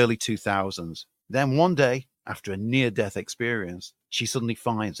back in the early 2000s. Then one day, after a near-death experience, she suddenly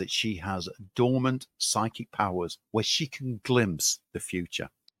finds that she has dormant psychic powers where she can glimpse the future.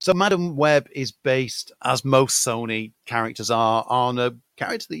 So Madam Web is based, as most Sony characters are, on a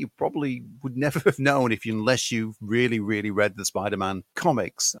character that you probably would never have known unless you've really, really read the Spider-Man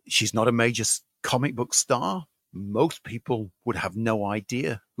comics. She's not a major comic book star. Most people would have no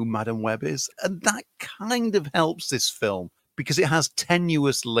idea who Madam Web is. And that kind of helps this film because it has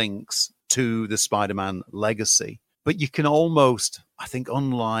tenuous links to the Spider-Man legacy. But you can almost, I think,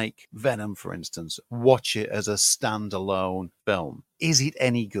 unlike Venom, for instance, watch it as a standalone film. Is it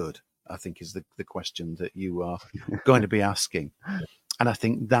any good? I think is the question that you are going to be asking. And I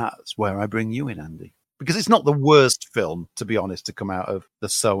think that's where I bring you in, Andy. Because it's not the worst film, to be honest, to come out of the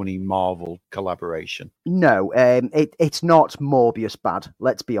Sony-Marvel collaboration. No, it's not Morbius bad,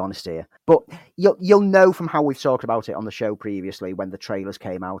 let's be honest here. But you'll know from how we've talked about it on the show previously when the trailers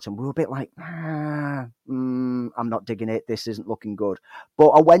came out, and we were a bit like, I'm not digging it, this isn't looking good. But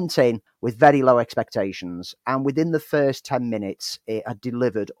I went in with very low expectations, and within the first 10 minutes, it had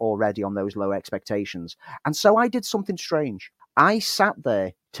delivered already on those low expectations. And so I did something strange. I sat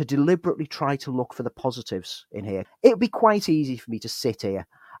there to deliberately try to look for the positives in here. It would be quite easy for me to sit here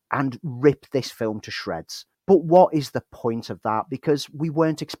and rip this film to shreds. But what is the point of that? Because we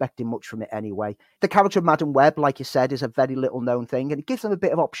weren't expecting much from it anyway. The character of Madam Web, like you said, is a very little known thing, and it gives them a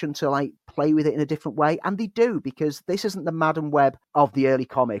bit of option to play with it in a different way. And they do, because this isn't the Madam Web of the early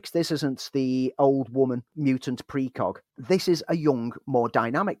comics. This isn't the old woman mutant precog. This is a young, more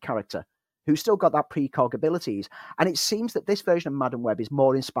dynamic character who's still got that precog abilities. And it seems that this version of Madam Web is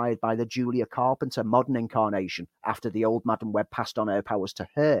more inspired by the Julia Carpenter modern incarnation after the old Madam Web passed on her powers to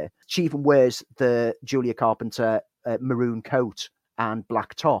her. She even wears the Julia Carpenter maroon coat and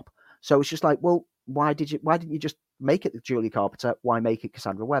black top. So it's just like, well, why didn't you just make it Julia Carpenter? Why make it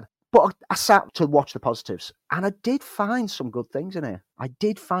Cassandra Webb? But I sat to watch the positives, and I did find some good things in here. I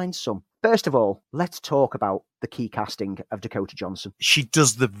did find some. First of all, let's talk about the key casting of Dakota Johnson. She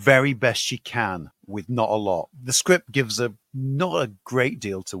does the very best she can with not a lot. The script gives her not a great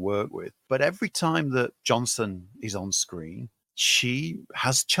deal to work with, but every time that Johnson is on screen, she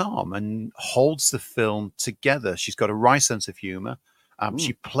has charm and holds the film together. She's got a wry sense of humor.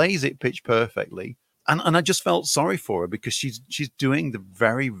 She plays it pitch perfectly. And I just felt sorry for her because she's doing the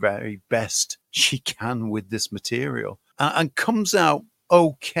very, very best she can with this material and comes out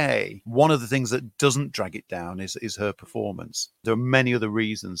okay. One of the things that doesn't drag it down is her performance. There are many other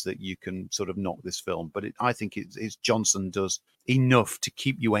reasons that you can sort of knock this film, but I think it's Johnson does enough to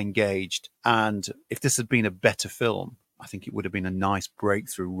keep you engaged. And if this had been a better film, I think it would have been a nice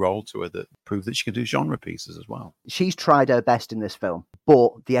breakthrough role to her that proved that she can do genre pieces as well. She's tried her best in this film,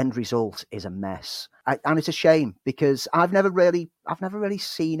 but the end result is a mess. And it's a shame because I've never really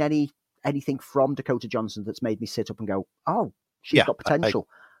seen anything from Dakota Johnson that's made me sit up and go, oh, she's got potential.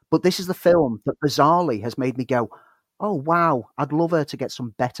 But this is the film that bizarrely has made me go, oh, wow, I'd love her to get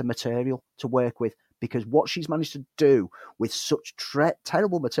some better material to work with because what she's managed to do with such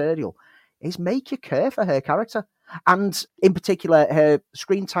terrible material is make you care for her character. And in particular, her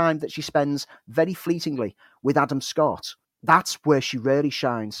screen time that she spends very fleetingly with Adam Scott, that's where she really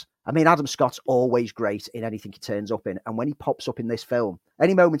shines. I mean, Adam Scott's always great in anything he turns up in. And when he pops up in this film,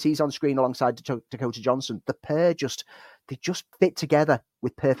 any moment he's on screen alongside Dakota Johnson, the pair they just fit together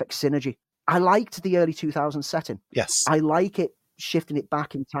with perfect synergy. I liked the early 2000s setting. Yes. I like it shifting it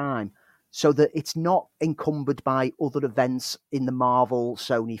back in time so that it's not encumbered by other events in the Marvel,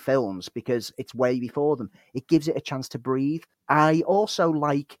 Sony films, because it's way before them. It gives it a chance to breathe. I also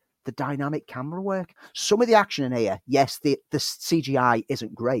like the dynamic camera work. Some of the action in here, yes, the CGI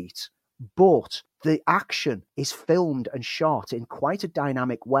isn't great, but the action is filmed and shot in quite a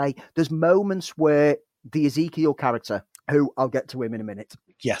dynamic way. There's moments where the Ezekiel character, who I'll get to him in a minute.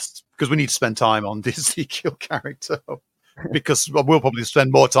 Yes, because we need to spend time on the Ezekiel character. Because we'll probably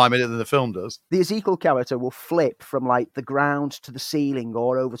spend more time in it than the film does. The Ezekiel character will flip from like the ground to the ceiling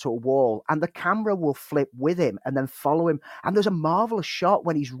or over to a wall, and the camera will flip with him and then follow him. And there's a marvelous shot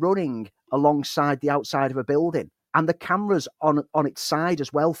when he's running alongside the outside of a building, and the camera's on its side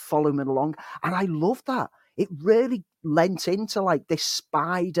as well, following him along. And I love that. It really lent into like this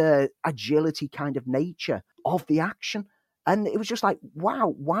spider agility kind of nature of the action. And it was just like,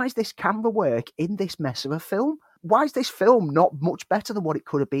 wow, why is this camera work in this mess of a film? Why is this film not much better than what it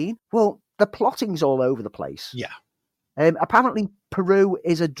could have been? Well, the plotting's all over the place. Yeah. Apparently, Peru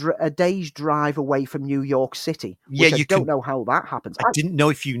is a day's drive away from New York City. Yeah, I don't know how that happens. I didn't know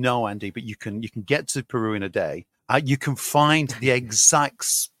if you know, Andy, but you can get to Peru in a day. You can find the exact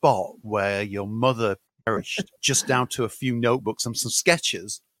spot where your mother perished, just down to a few notebooks and some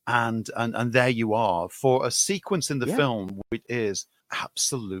sketches, and there you are for a sequence in the film which is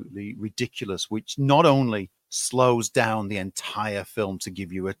absolutely ridiculous, which not only slows down the entire film to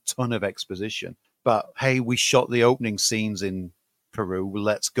give you a ton of exposition, but hey, we shot the opening scenes in Peru,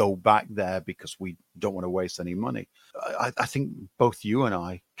 let's go back there because we don't want to waste any money. I think both you and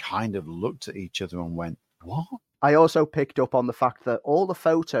I kind of looked at each other and went, what? I also picked up on the fact that all the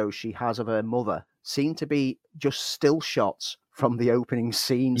photos she has of her mother seem to be just still shots from the opening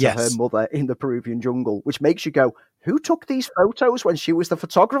scenes of her mother in the Peruvian jungle, which makes you go, who took these photos when she was the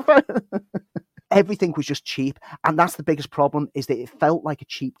photographer? Everything was just cheap, and that's the biggest problem, is that it felt like a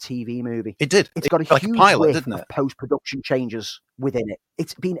cheap TV movie. It did. It's got a huge pilot, didn't it? of post-production changes within it.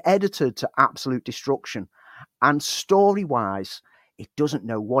 It's been edited to absolute destruction, and story-wise, it doesn't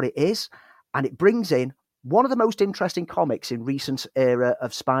know what it is, and it brings in one of the most interesting comics in recent era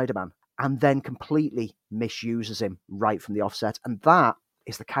of Spider-Man, and then completely misuses him right from the offset, and that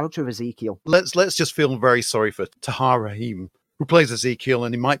is the character of Ezekiel. Let's just feel very sorry for Tahar Rahim, who plays Ezekiel,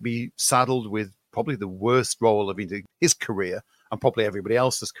 and he might be saddled with probably the worst role of his career and probably everybody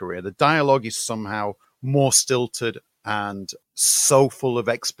else's career. The dialogue is somehow more stilted and so full of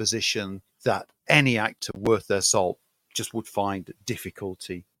exposition that any actor worth their salt just would find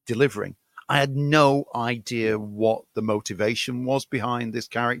difficulty delivering. I had no idea what the motivation was behind this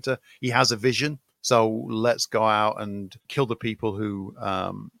character. He has a vision, so let's go out and kill the people who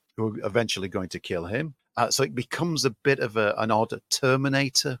are eventually going to kill him. So it becomes a bit of an odd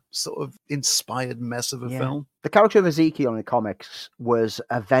Terminator sort of inspired mess of a film. The character of Ezekiel in the comics was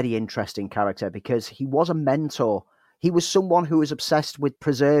a very interesting character because he was a mentor. He was someone who was obsessed with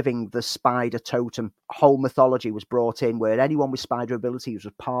preserving the spider totem. Whole mythology was brought in where anyone with spider abilities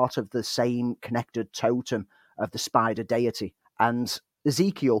was part of the same connected totem of the spider deity. And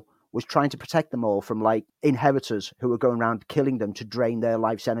Ezekiel was trying to protect them all from like inheritors who were going around killing them to drain their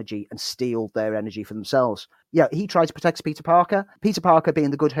life's energy and steal their energy for themselves. Yeah, he tried to protect Peter Parker. Peter Parker,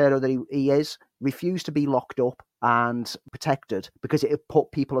 being the good hero that he is, refused to be locked up and protected because it had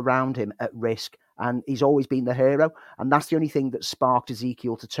put people around him at risk. And he's always been the hero. And that's the only thing that sparked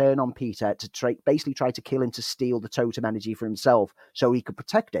Ezekiel to turn on Peter, to basically try to kill him to steal the totem energy for himself so he could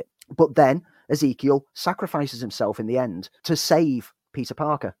protect it. But then Ezekiel sacrifices himself in the end to save Peter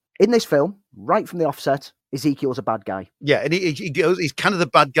Parker. In this film, right from the offset, Ezekiel's a bad guy. Yeah, and he's kind of the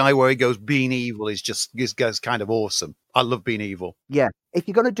bad guy where he goes, being evil is kind of awesome. I love being evil. Yeah. If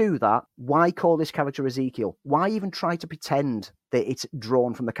you're going to do that, why call this character Ezekiel? Why even try to pretend that it's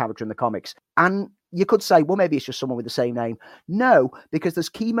drawn from the character in the comics? And you could say, well, maybe it's just someone with the same name. No, because there's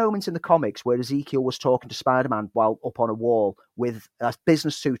key moments in the comics where Ezekiel was talking to Spider-Man while up on a wall with a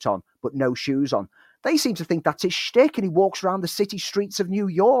business suit on, but no shoes on. They seem to think that's his shtick, and he walks around the city streets of New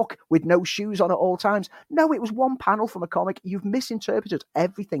York with no shoes on at all times. No, it was one panel from a comic. You've misinterpreted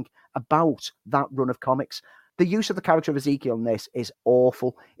everything about that run of comics. The use of the character of Ezekiel in this is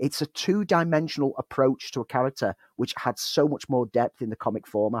awful. It's a two-dimensional approach to a character which had so much more depth in the comic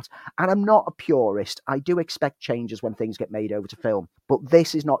format. And I'm not a purist. I do expect changes when things get made over to film. But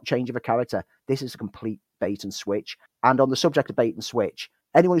this is not change of a character. This is a complete bait and switch. And on the subject of bait and switch,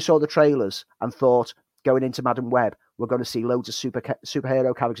 anyone who saw the trailers and thought, going into Madam Web, we're going to see loads of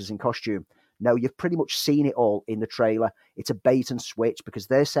superhero characters in costume. No, you've pretty much seen it all in the trailer. It's a bait and switch because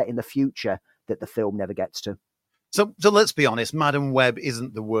they're set in the future that the film never gets to. So let's be honest, Madam Web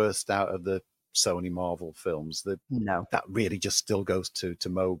isn't the worst out of the Sony Marvel films. No. That really just still goes to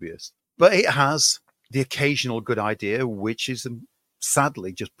Mobius. But it has the occasional good idea, which is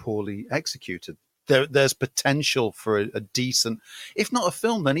sadly just poorly executed. There's potential for a decent, if not a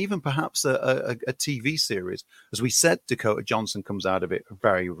film, then even perhaps a TV series. As we said, Dakota Johnson comes out of it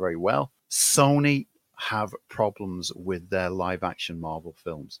very, very well. Sony have problems with their live-action Marvel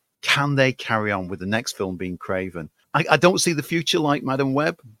films. Can they carry on with the next film being Kraven? I don't see the future like Madam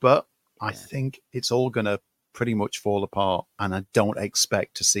Web, but I think it's all going to pretty much fall apart, and I don't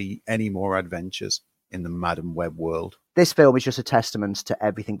expect to see any more adventures in the Madam Web world. This film is just a testament to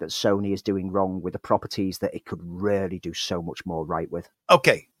everything that Sony is doing wrong with the properties that it could really do so much more right with.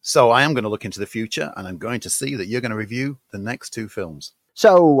 Okay, so I am going to look into the future, and I'm going to see that you're going to review the next two films.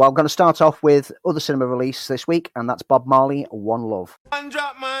 So I'm going to start off with other cinema release this week, and that's Bob Marley, One Love. One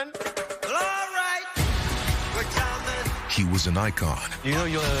drop, man. Well, all right. He was an icon. You know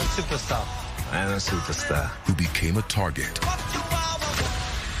you're a superstar. I'm a superstar. Who became a target.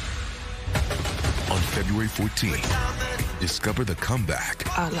 On February 14th, discover the comeback.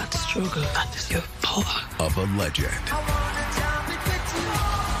 I like to struggle and this your power. Of a legend.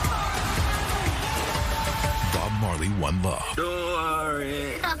 Bob Marley, One Love. Don't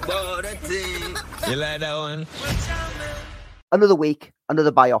worry about a thing. You like that one? Another week,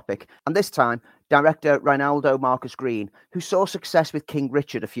 another biopic, and this time, director Reinaldo Marcus Green, who saw success with King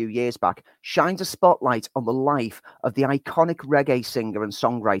Richard a few years back, shines a spotlight on the life of the iconic reggae singer and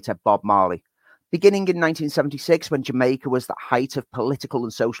songwriter Bob Marley. Beginning in 1976, when Jamaica was the height of political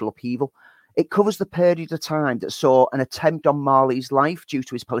and social upheaval, it covers the period of time that saw an attempt on Marley's life due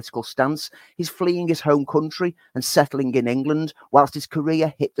to his political stance, his fleeing his home country and settling in England, whilst his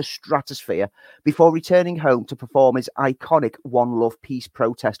career hit the stratosphere, before returning home to perform his iconic One Love peace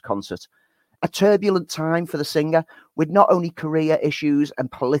protest concert. A turbulent time for the singer, with not only career issues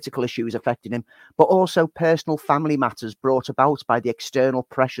and political issues affecting him, but also personal family matters brought about by the external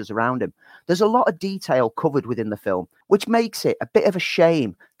pressures around him. There's a lot of detail covered within the film, which makes it a bit of a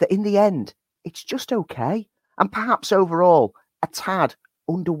shame that in the end, it's just okay, and perhaps overall, a tad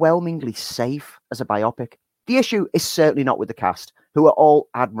underwhelmingly safe as a biopic. The issue is certainly not with the cast, who are all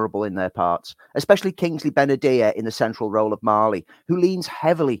admirable in their parts, especially Kingsley Ben-Adir in the central role of Marley, who leans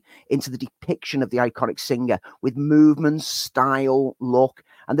heavily into the depiction of the iconic singer with movements, style, look,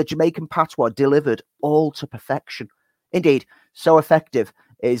 and the Jamaican patois delivered all to perfection. Indeed, so effective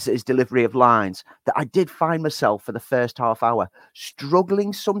is his delivery of lines that I did find myself for the first half hour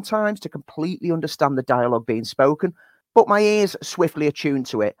struggling sometimes to completely understand the dialogue being spoken, but my ears swiftly attuned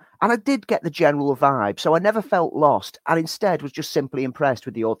to it, and I did get the general vibe, so I never felt lost, and instead was just simply impressed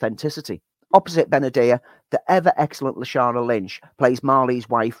with the authenticity. Opposite Ben-Adir, the ever-excellent Lashana Lynch plays Marley's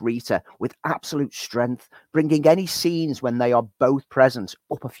wife Rita with absolute strength, bringing any scenes when they are both present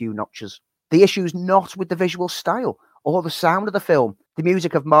up a few notches. The issue's not with the visual style or the sound of the film. The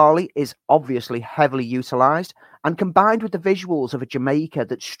music of Marley is obviously heavily utilised, and combined with the visuals of a Jamaica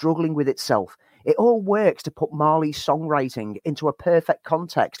that's struggling with itself, it all works to put Marley's songwriting into a perfect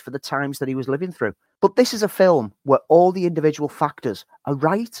context for the times that he was living through. But this is a film where all the individual factors are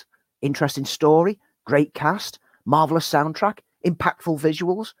right. Interesting story, great cast, marvellous soundtrack, impactful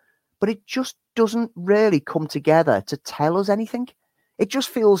visuals, but it just doesn't really come together to tell us anything. It just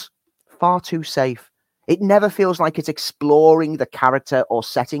feels far too safe. It never feels like it's exploring the character or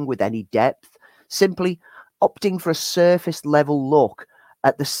setting with any depth, simply opting for a surface level look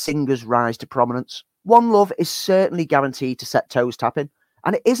at the singer's rise to prominence. One Love is certainly guaranteed to set toes tapping,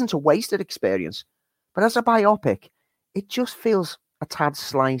 and it isn't a wasted experience. But as a biopic, it just feels a tad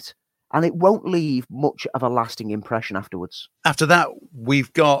slight, and it won't leave much of a lasting impression afterwards. After that,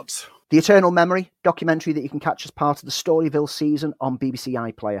 we've got The Eternal Memory, documentary that you can catch as part of the Storyville season on BBC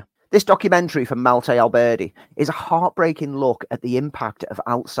iPlayer. This documentary from Malte Alberdi is a heartbreaking look at the impact of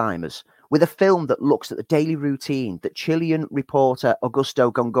Alzheimer's, with a film that looks at the daily routine that Chilean reporter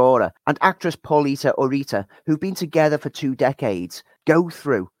Augusto Gongora and actress Paulita Urita, who've been together for 2 decades, go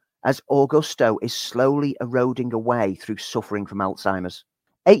through as Augusto is slowly eroding away through suffering from Alzheimer's.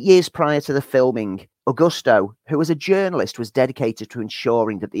 8 years prior to the filming, Augusto, who as a journalist was dedicated to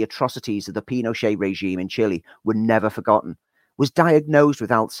ensuring that the atrocities of the Pinochet regime in Chile were never forgotten, was diagnosed with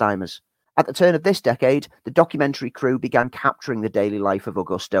Alzheimer's. At the turn of this decade, the documentary crew began capturing the daily life of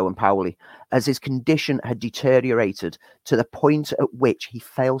Augusto and Paoli, as his condition had deteriorated to the point at which he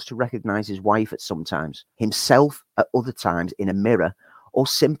fails to recognize his wife at some times, himself at other times in a mirror, or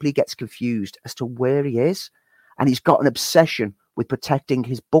simply gets confused as to where he is. And he's got an obsession with protecting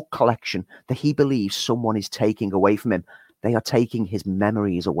his book collection that he believes someone is taking away from him. They are taking his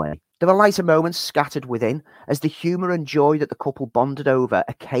memories away. There are lighter moments scattered within, as the humour and joy that the couple bonded over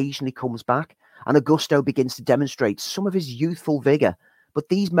occasionally comes back, and Augusto begins to demonstrate some of his youthful vigour. But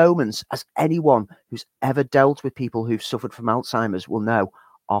these moments, as anyone who's ever dealt with people who've suffered from Alzheimer's will know,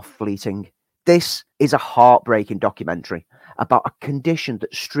 are fleeting. This is a heartbreaking documentary about a condition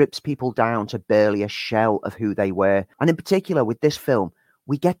that strips people down to barely a shell of who they were. And in particular, with this film,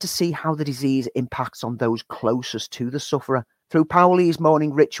 we get to see how the disease impacts on those closest to the sufferer through Paoli's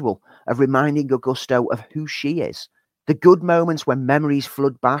morning ritual of reminding Augusto of who she is. The good moments when memories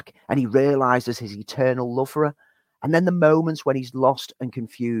flood back and he realises his eternal love for her. And then the moments when he's lost and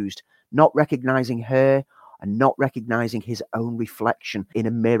confused, not recognising her and not recognising his own reflection in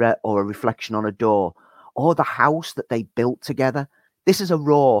a mirror or a reflection on a door, or the house that they built together. This is a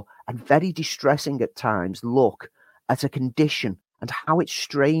raw and very distressing at times look at a condition and how it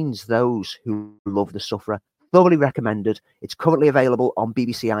strains those who love the sufferer. Thoroughly recommended. It's currently available on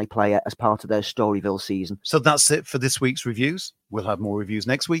BBC iPlayer as part of their Storyville season. So that's it for this week's reviews. We'll have more reviews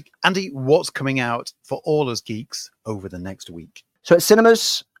next week. Andy, what's coming out for all us geeks over the next week? So at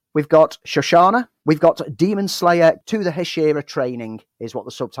cinemas, we've got Shoshana. We've got Demon Slayer to the Hashira Training, is what the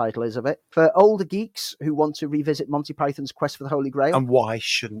subtitle is of it. For older geeks who want to revisit Monty Python's Quest for the Holy Grail. And why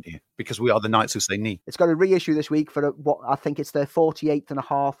shouldn't you? Because we are the Knights Who Say Knee. It's got a reissue this week for what I think it's their 48th and a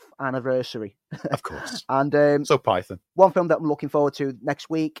half anniversary. Of course. And so Python. One film that I'm looking forward to next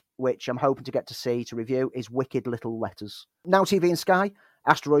week, which I'm hoping to get to see, to review, is Wicked Little Letters. Now TV and Sky,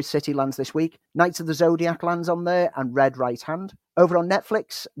 Asteroid City lands this week. Knights of the Zodiac lands on there, and Red Right Hand. Over on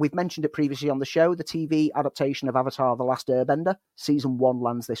Netflix, we've mentioned it previously on the show, the TV adaptation of Avatar The Last Airbender. Season 1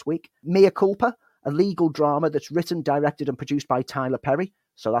 lands this week. Mea Culpa, a legal drama that's written, directed and produced by Tyler Perry.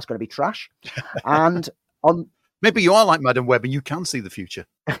 So that's going to be trash. And on... Maybe you are like Madam Web and you can see the future.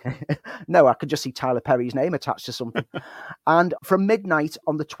 No, I could just see Tyler Perry's name attached to something. And from midnight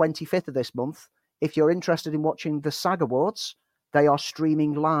on the 25th of this month, if you're interested in watching the SAG Awards, they are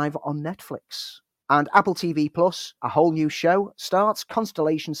streaming live on Netflix. And Apple TV Plus, a whole new show, starts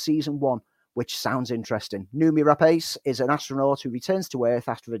Constellation Season 1, which sounds interesting. Noomi Rapace is an astronaut who returns to Earth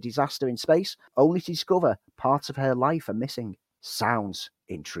after a disaster in space, only to discover parts of her life are missing. Sounds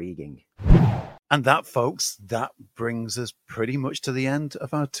intriguing. And that, folks, that brings us pretty much to the end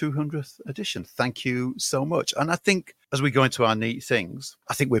of our 200th edition. Thank you so much. And I think as we go into our neat things,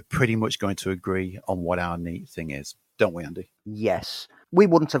 I think we're pretty much going to agree on what our neat thing is. Don't we, Andy? Yes. We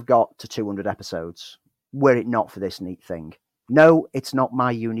wouldn't have got to 200 episodes were it not for this neat thing. No, it's not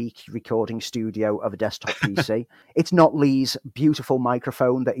my unique recording studio of a desktop PC. It's not Lee's beautiful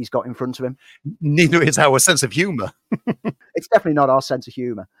microphone that he's got in front of him. Neither is our sense of humour. It's definitely not our sense of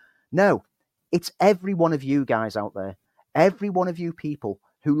humour. No, it's every one of you guys out there. Every one of you people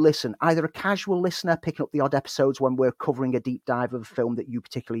who listen, either a casual listener picking up the odd episodes when we're covering a deep dive of a film that you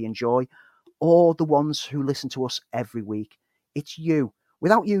particularly enjoy, or the ones who listen to us every week. It's you.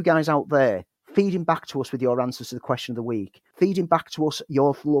 Without you guys out there feeding back to us with your answers to the question of the week, feeding back to us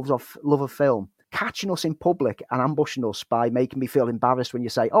your love of film, catching us in public and ambushing us by making me feel embarrassed when you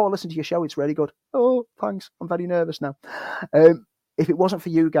say, oh, listen to your show, it's really good. Oh, thanks. I'm very nervous now. If it wasn't for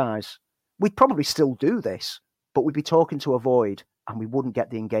you guys, we'd probably still do this, but we'd be talking to a void and we wouldn't get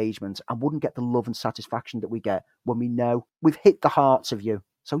the engagement and wouldn't get the love and satisfaction that we get when we know we've hit the hearts of you.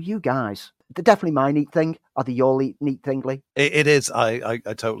 So you guys, they're definitely my neat thing. Are they your neat thing, Lee? It is. I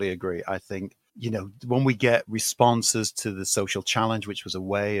totally agree. I think, when we get responses to the social challenge, which was a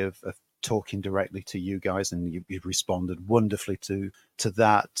way of talking directly to you guys, and you've responded wonderfully to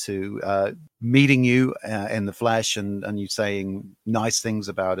that, to meeting you in the flesh and you saying nice things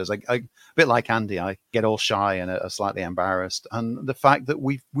about us. I a bit like Andy, I get all shy and slightly embarrassed. And the fact that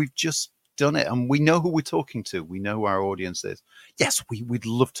we've just done it and we know who we're talking to, we know who our audience is. Yes, we'd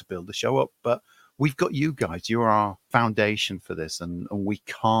love to build the show up, but we've got you guys. You're our foundation for this, and we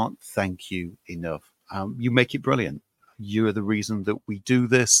can't thank you enough. You make it brilliant. You're the reason that we do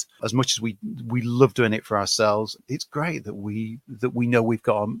this. As much as we love doing it for ourselves, it's great that we know we've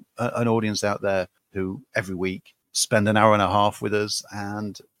got an audience out there who every week spend an hour and a half with us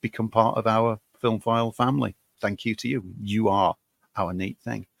and become part of our Film File family. Thank you to you. You are our neat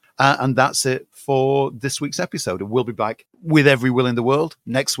thing. And that's it for this week's episode. We'll be back with every will in the world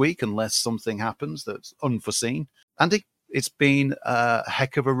next week, unless something happens that's unforeseen. Andy, it's been a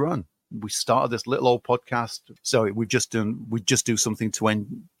heck of a run. We started this little old podcast. So we just do something to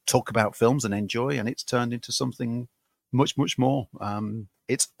talk about films and enjoy, and it's turned into something much, much more.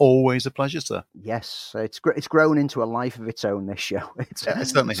 It's always a pleasure, sir. Yes, it's grown into a life of its own, this show. It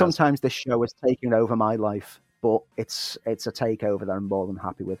certainly sometimes this show has taken over my life, but it's a takeover that I'm more than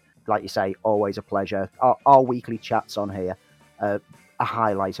happy with. Like you say, always a pleasure. Our weekly chats on here, a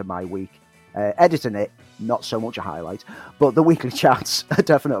highlight of my week. Editing it, not so much a highlight, but the weekly chats are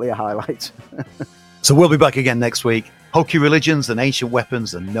definitely a highlight. So we'll be back again next week. Hokey religions and ancient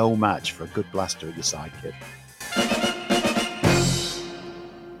weapons are no match for a good blaster at your sidekick.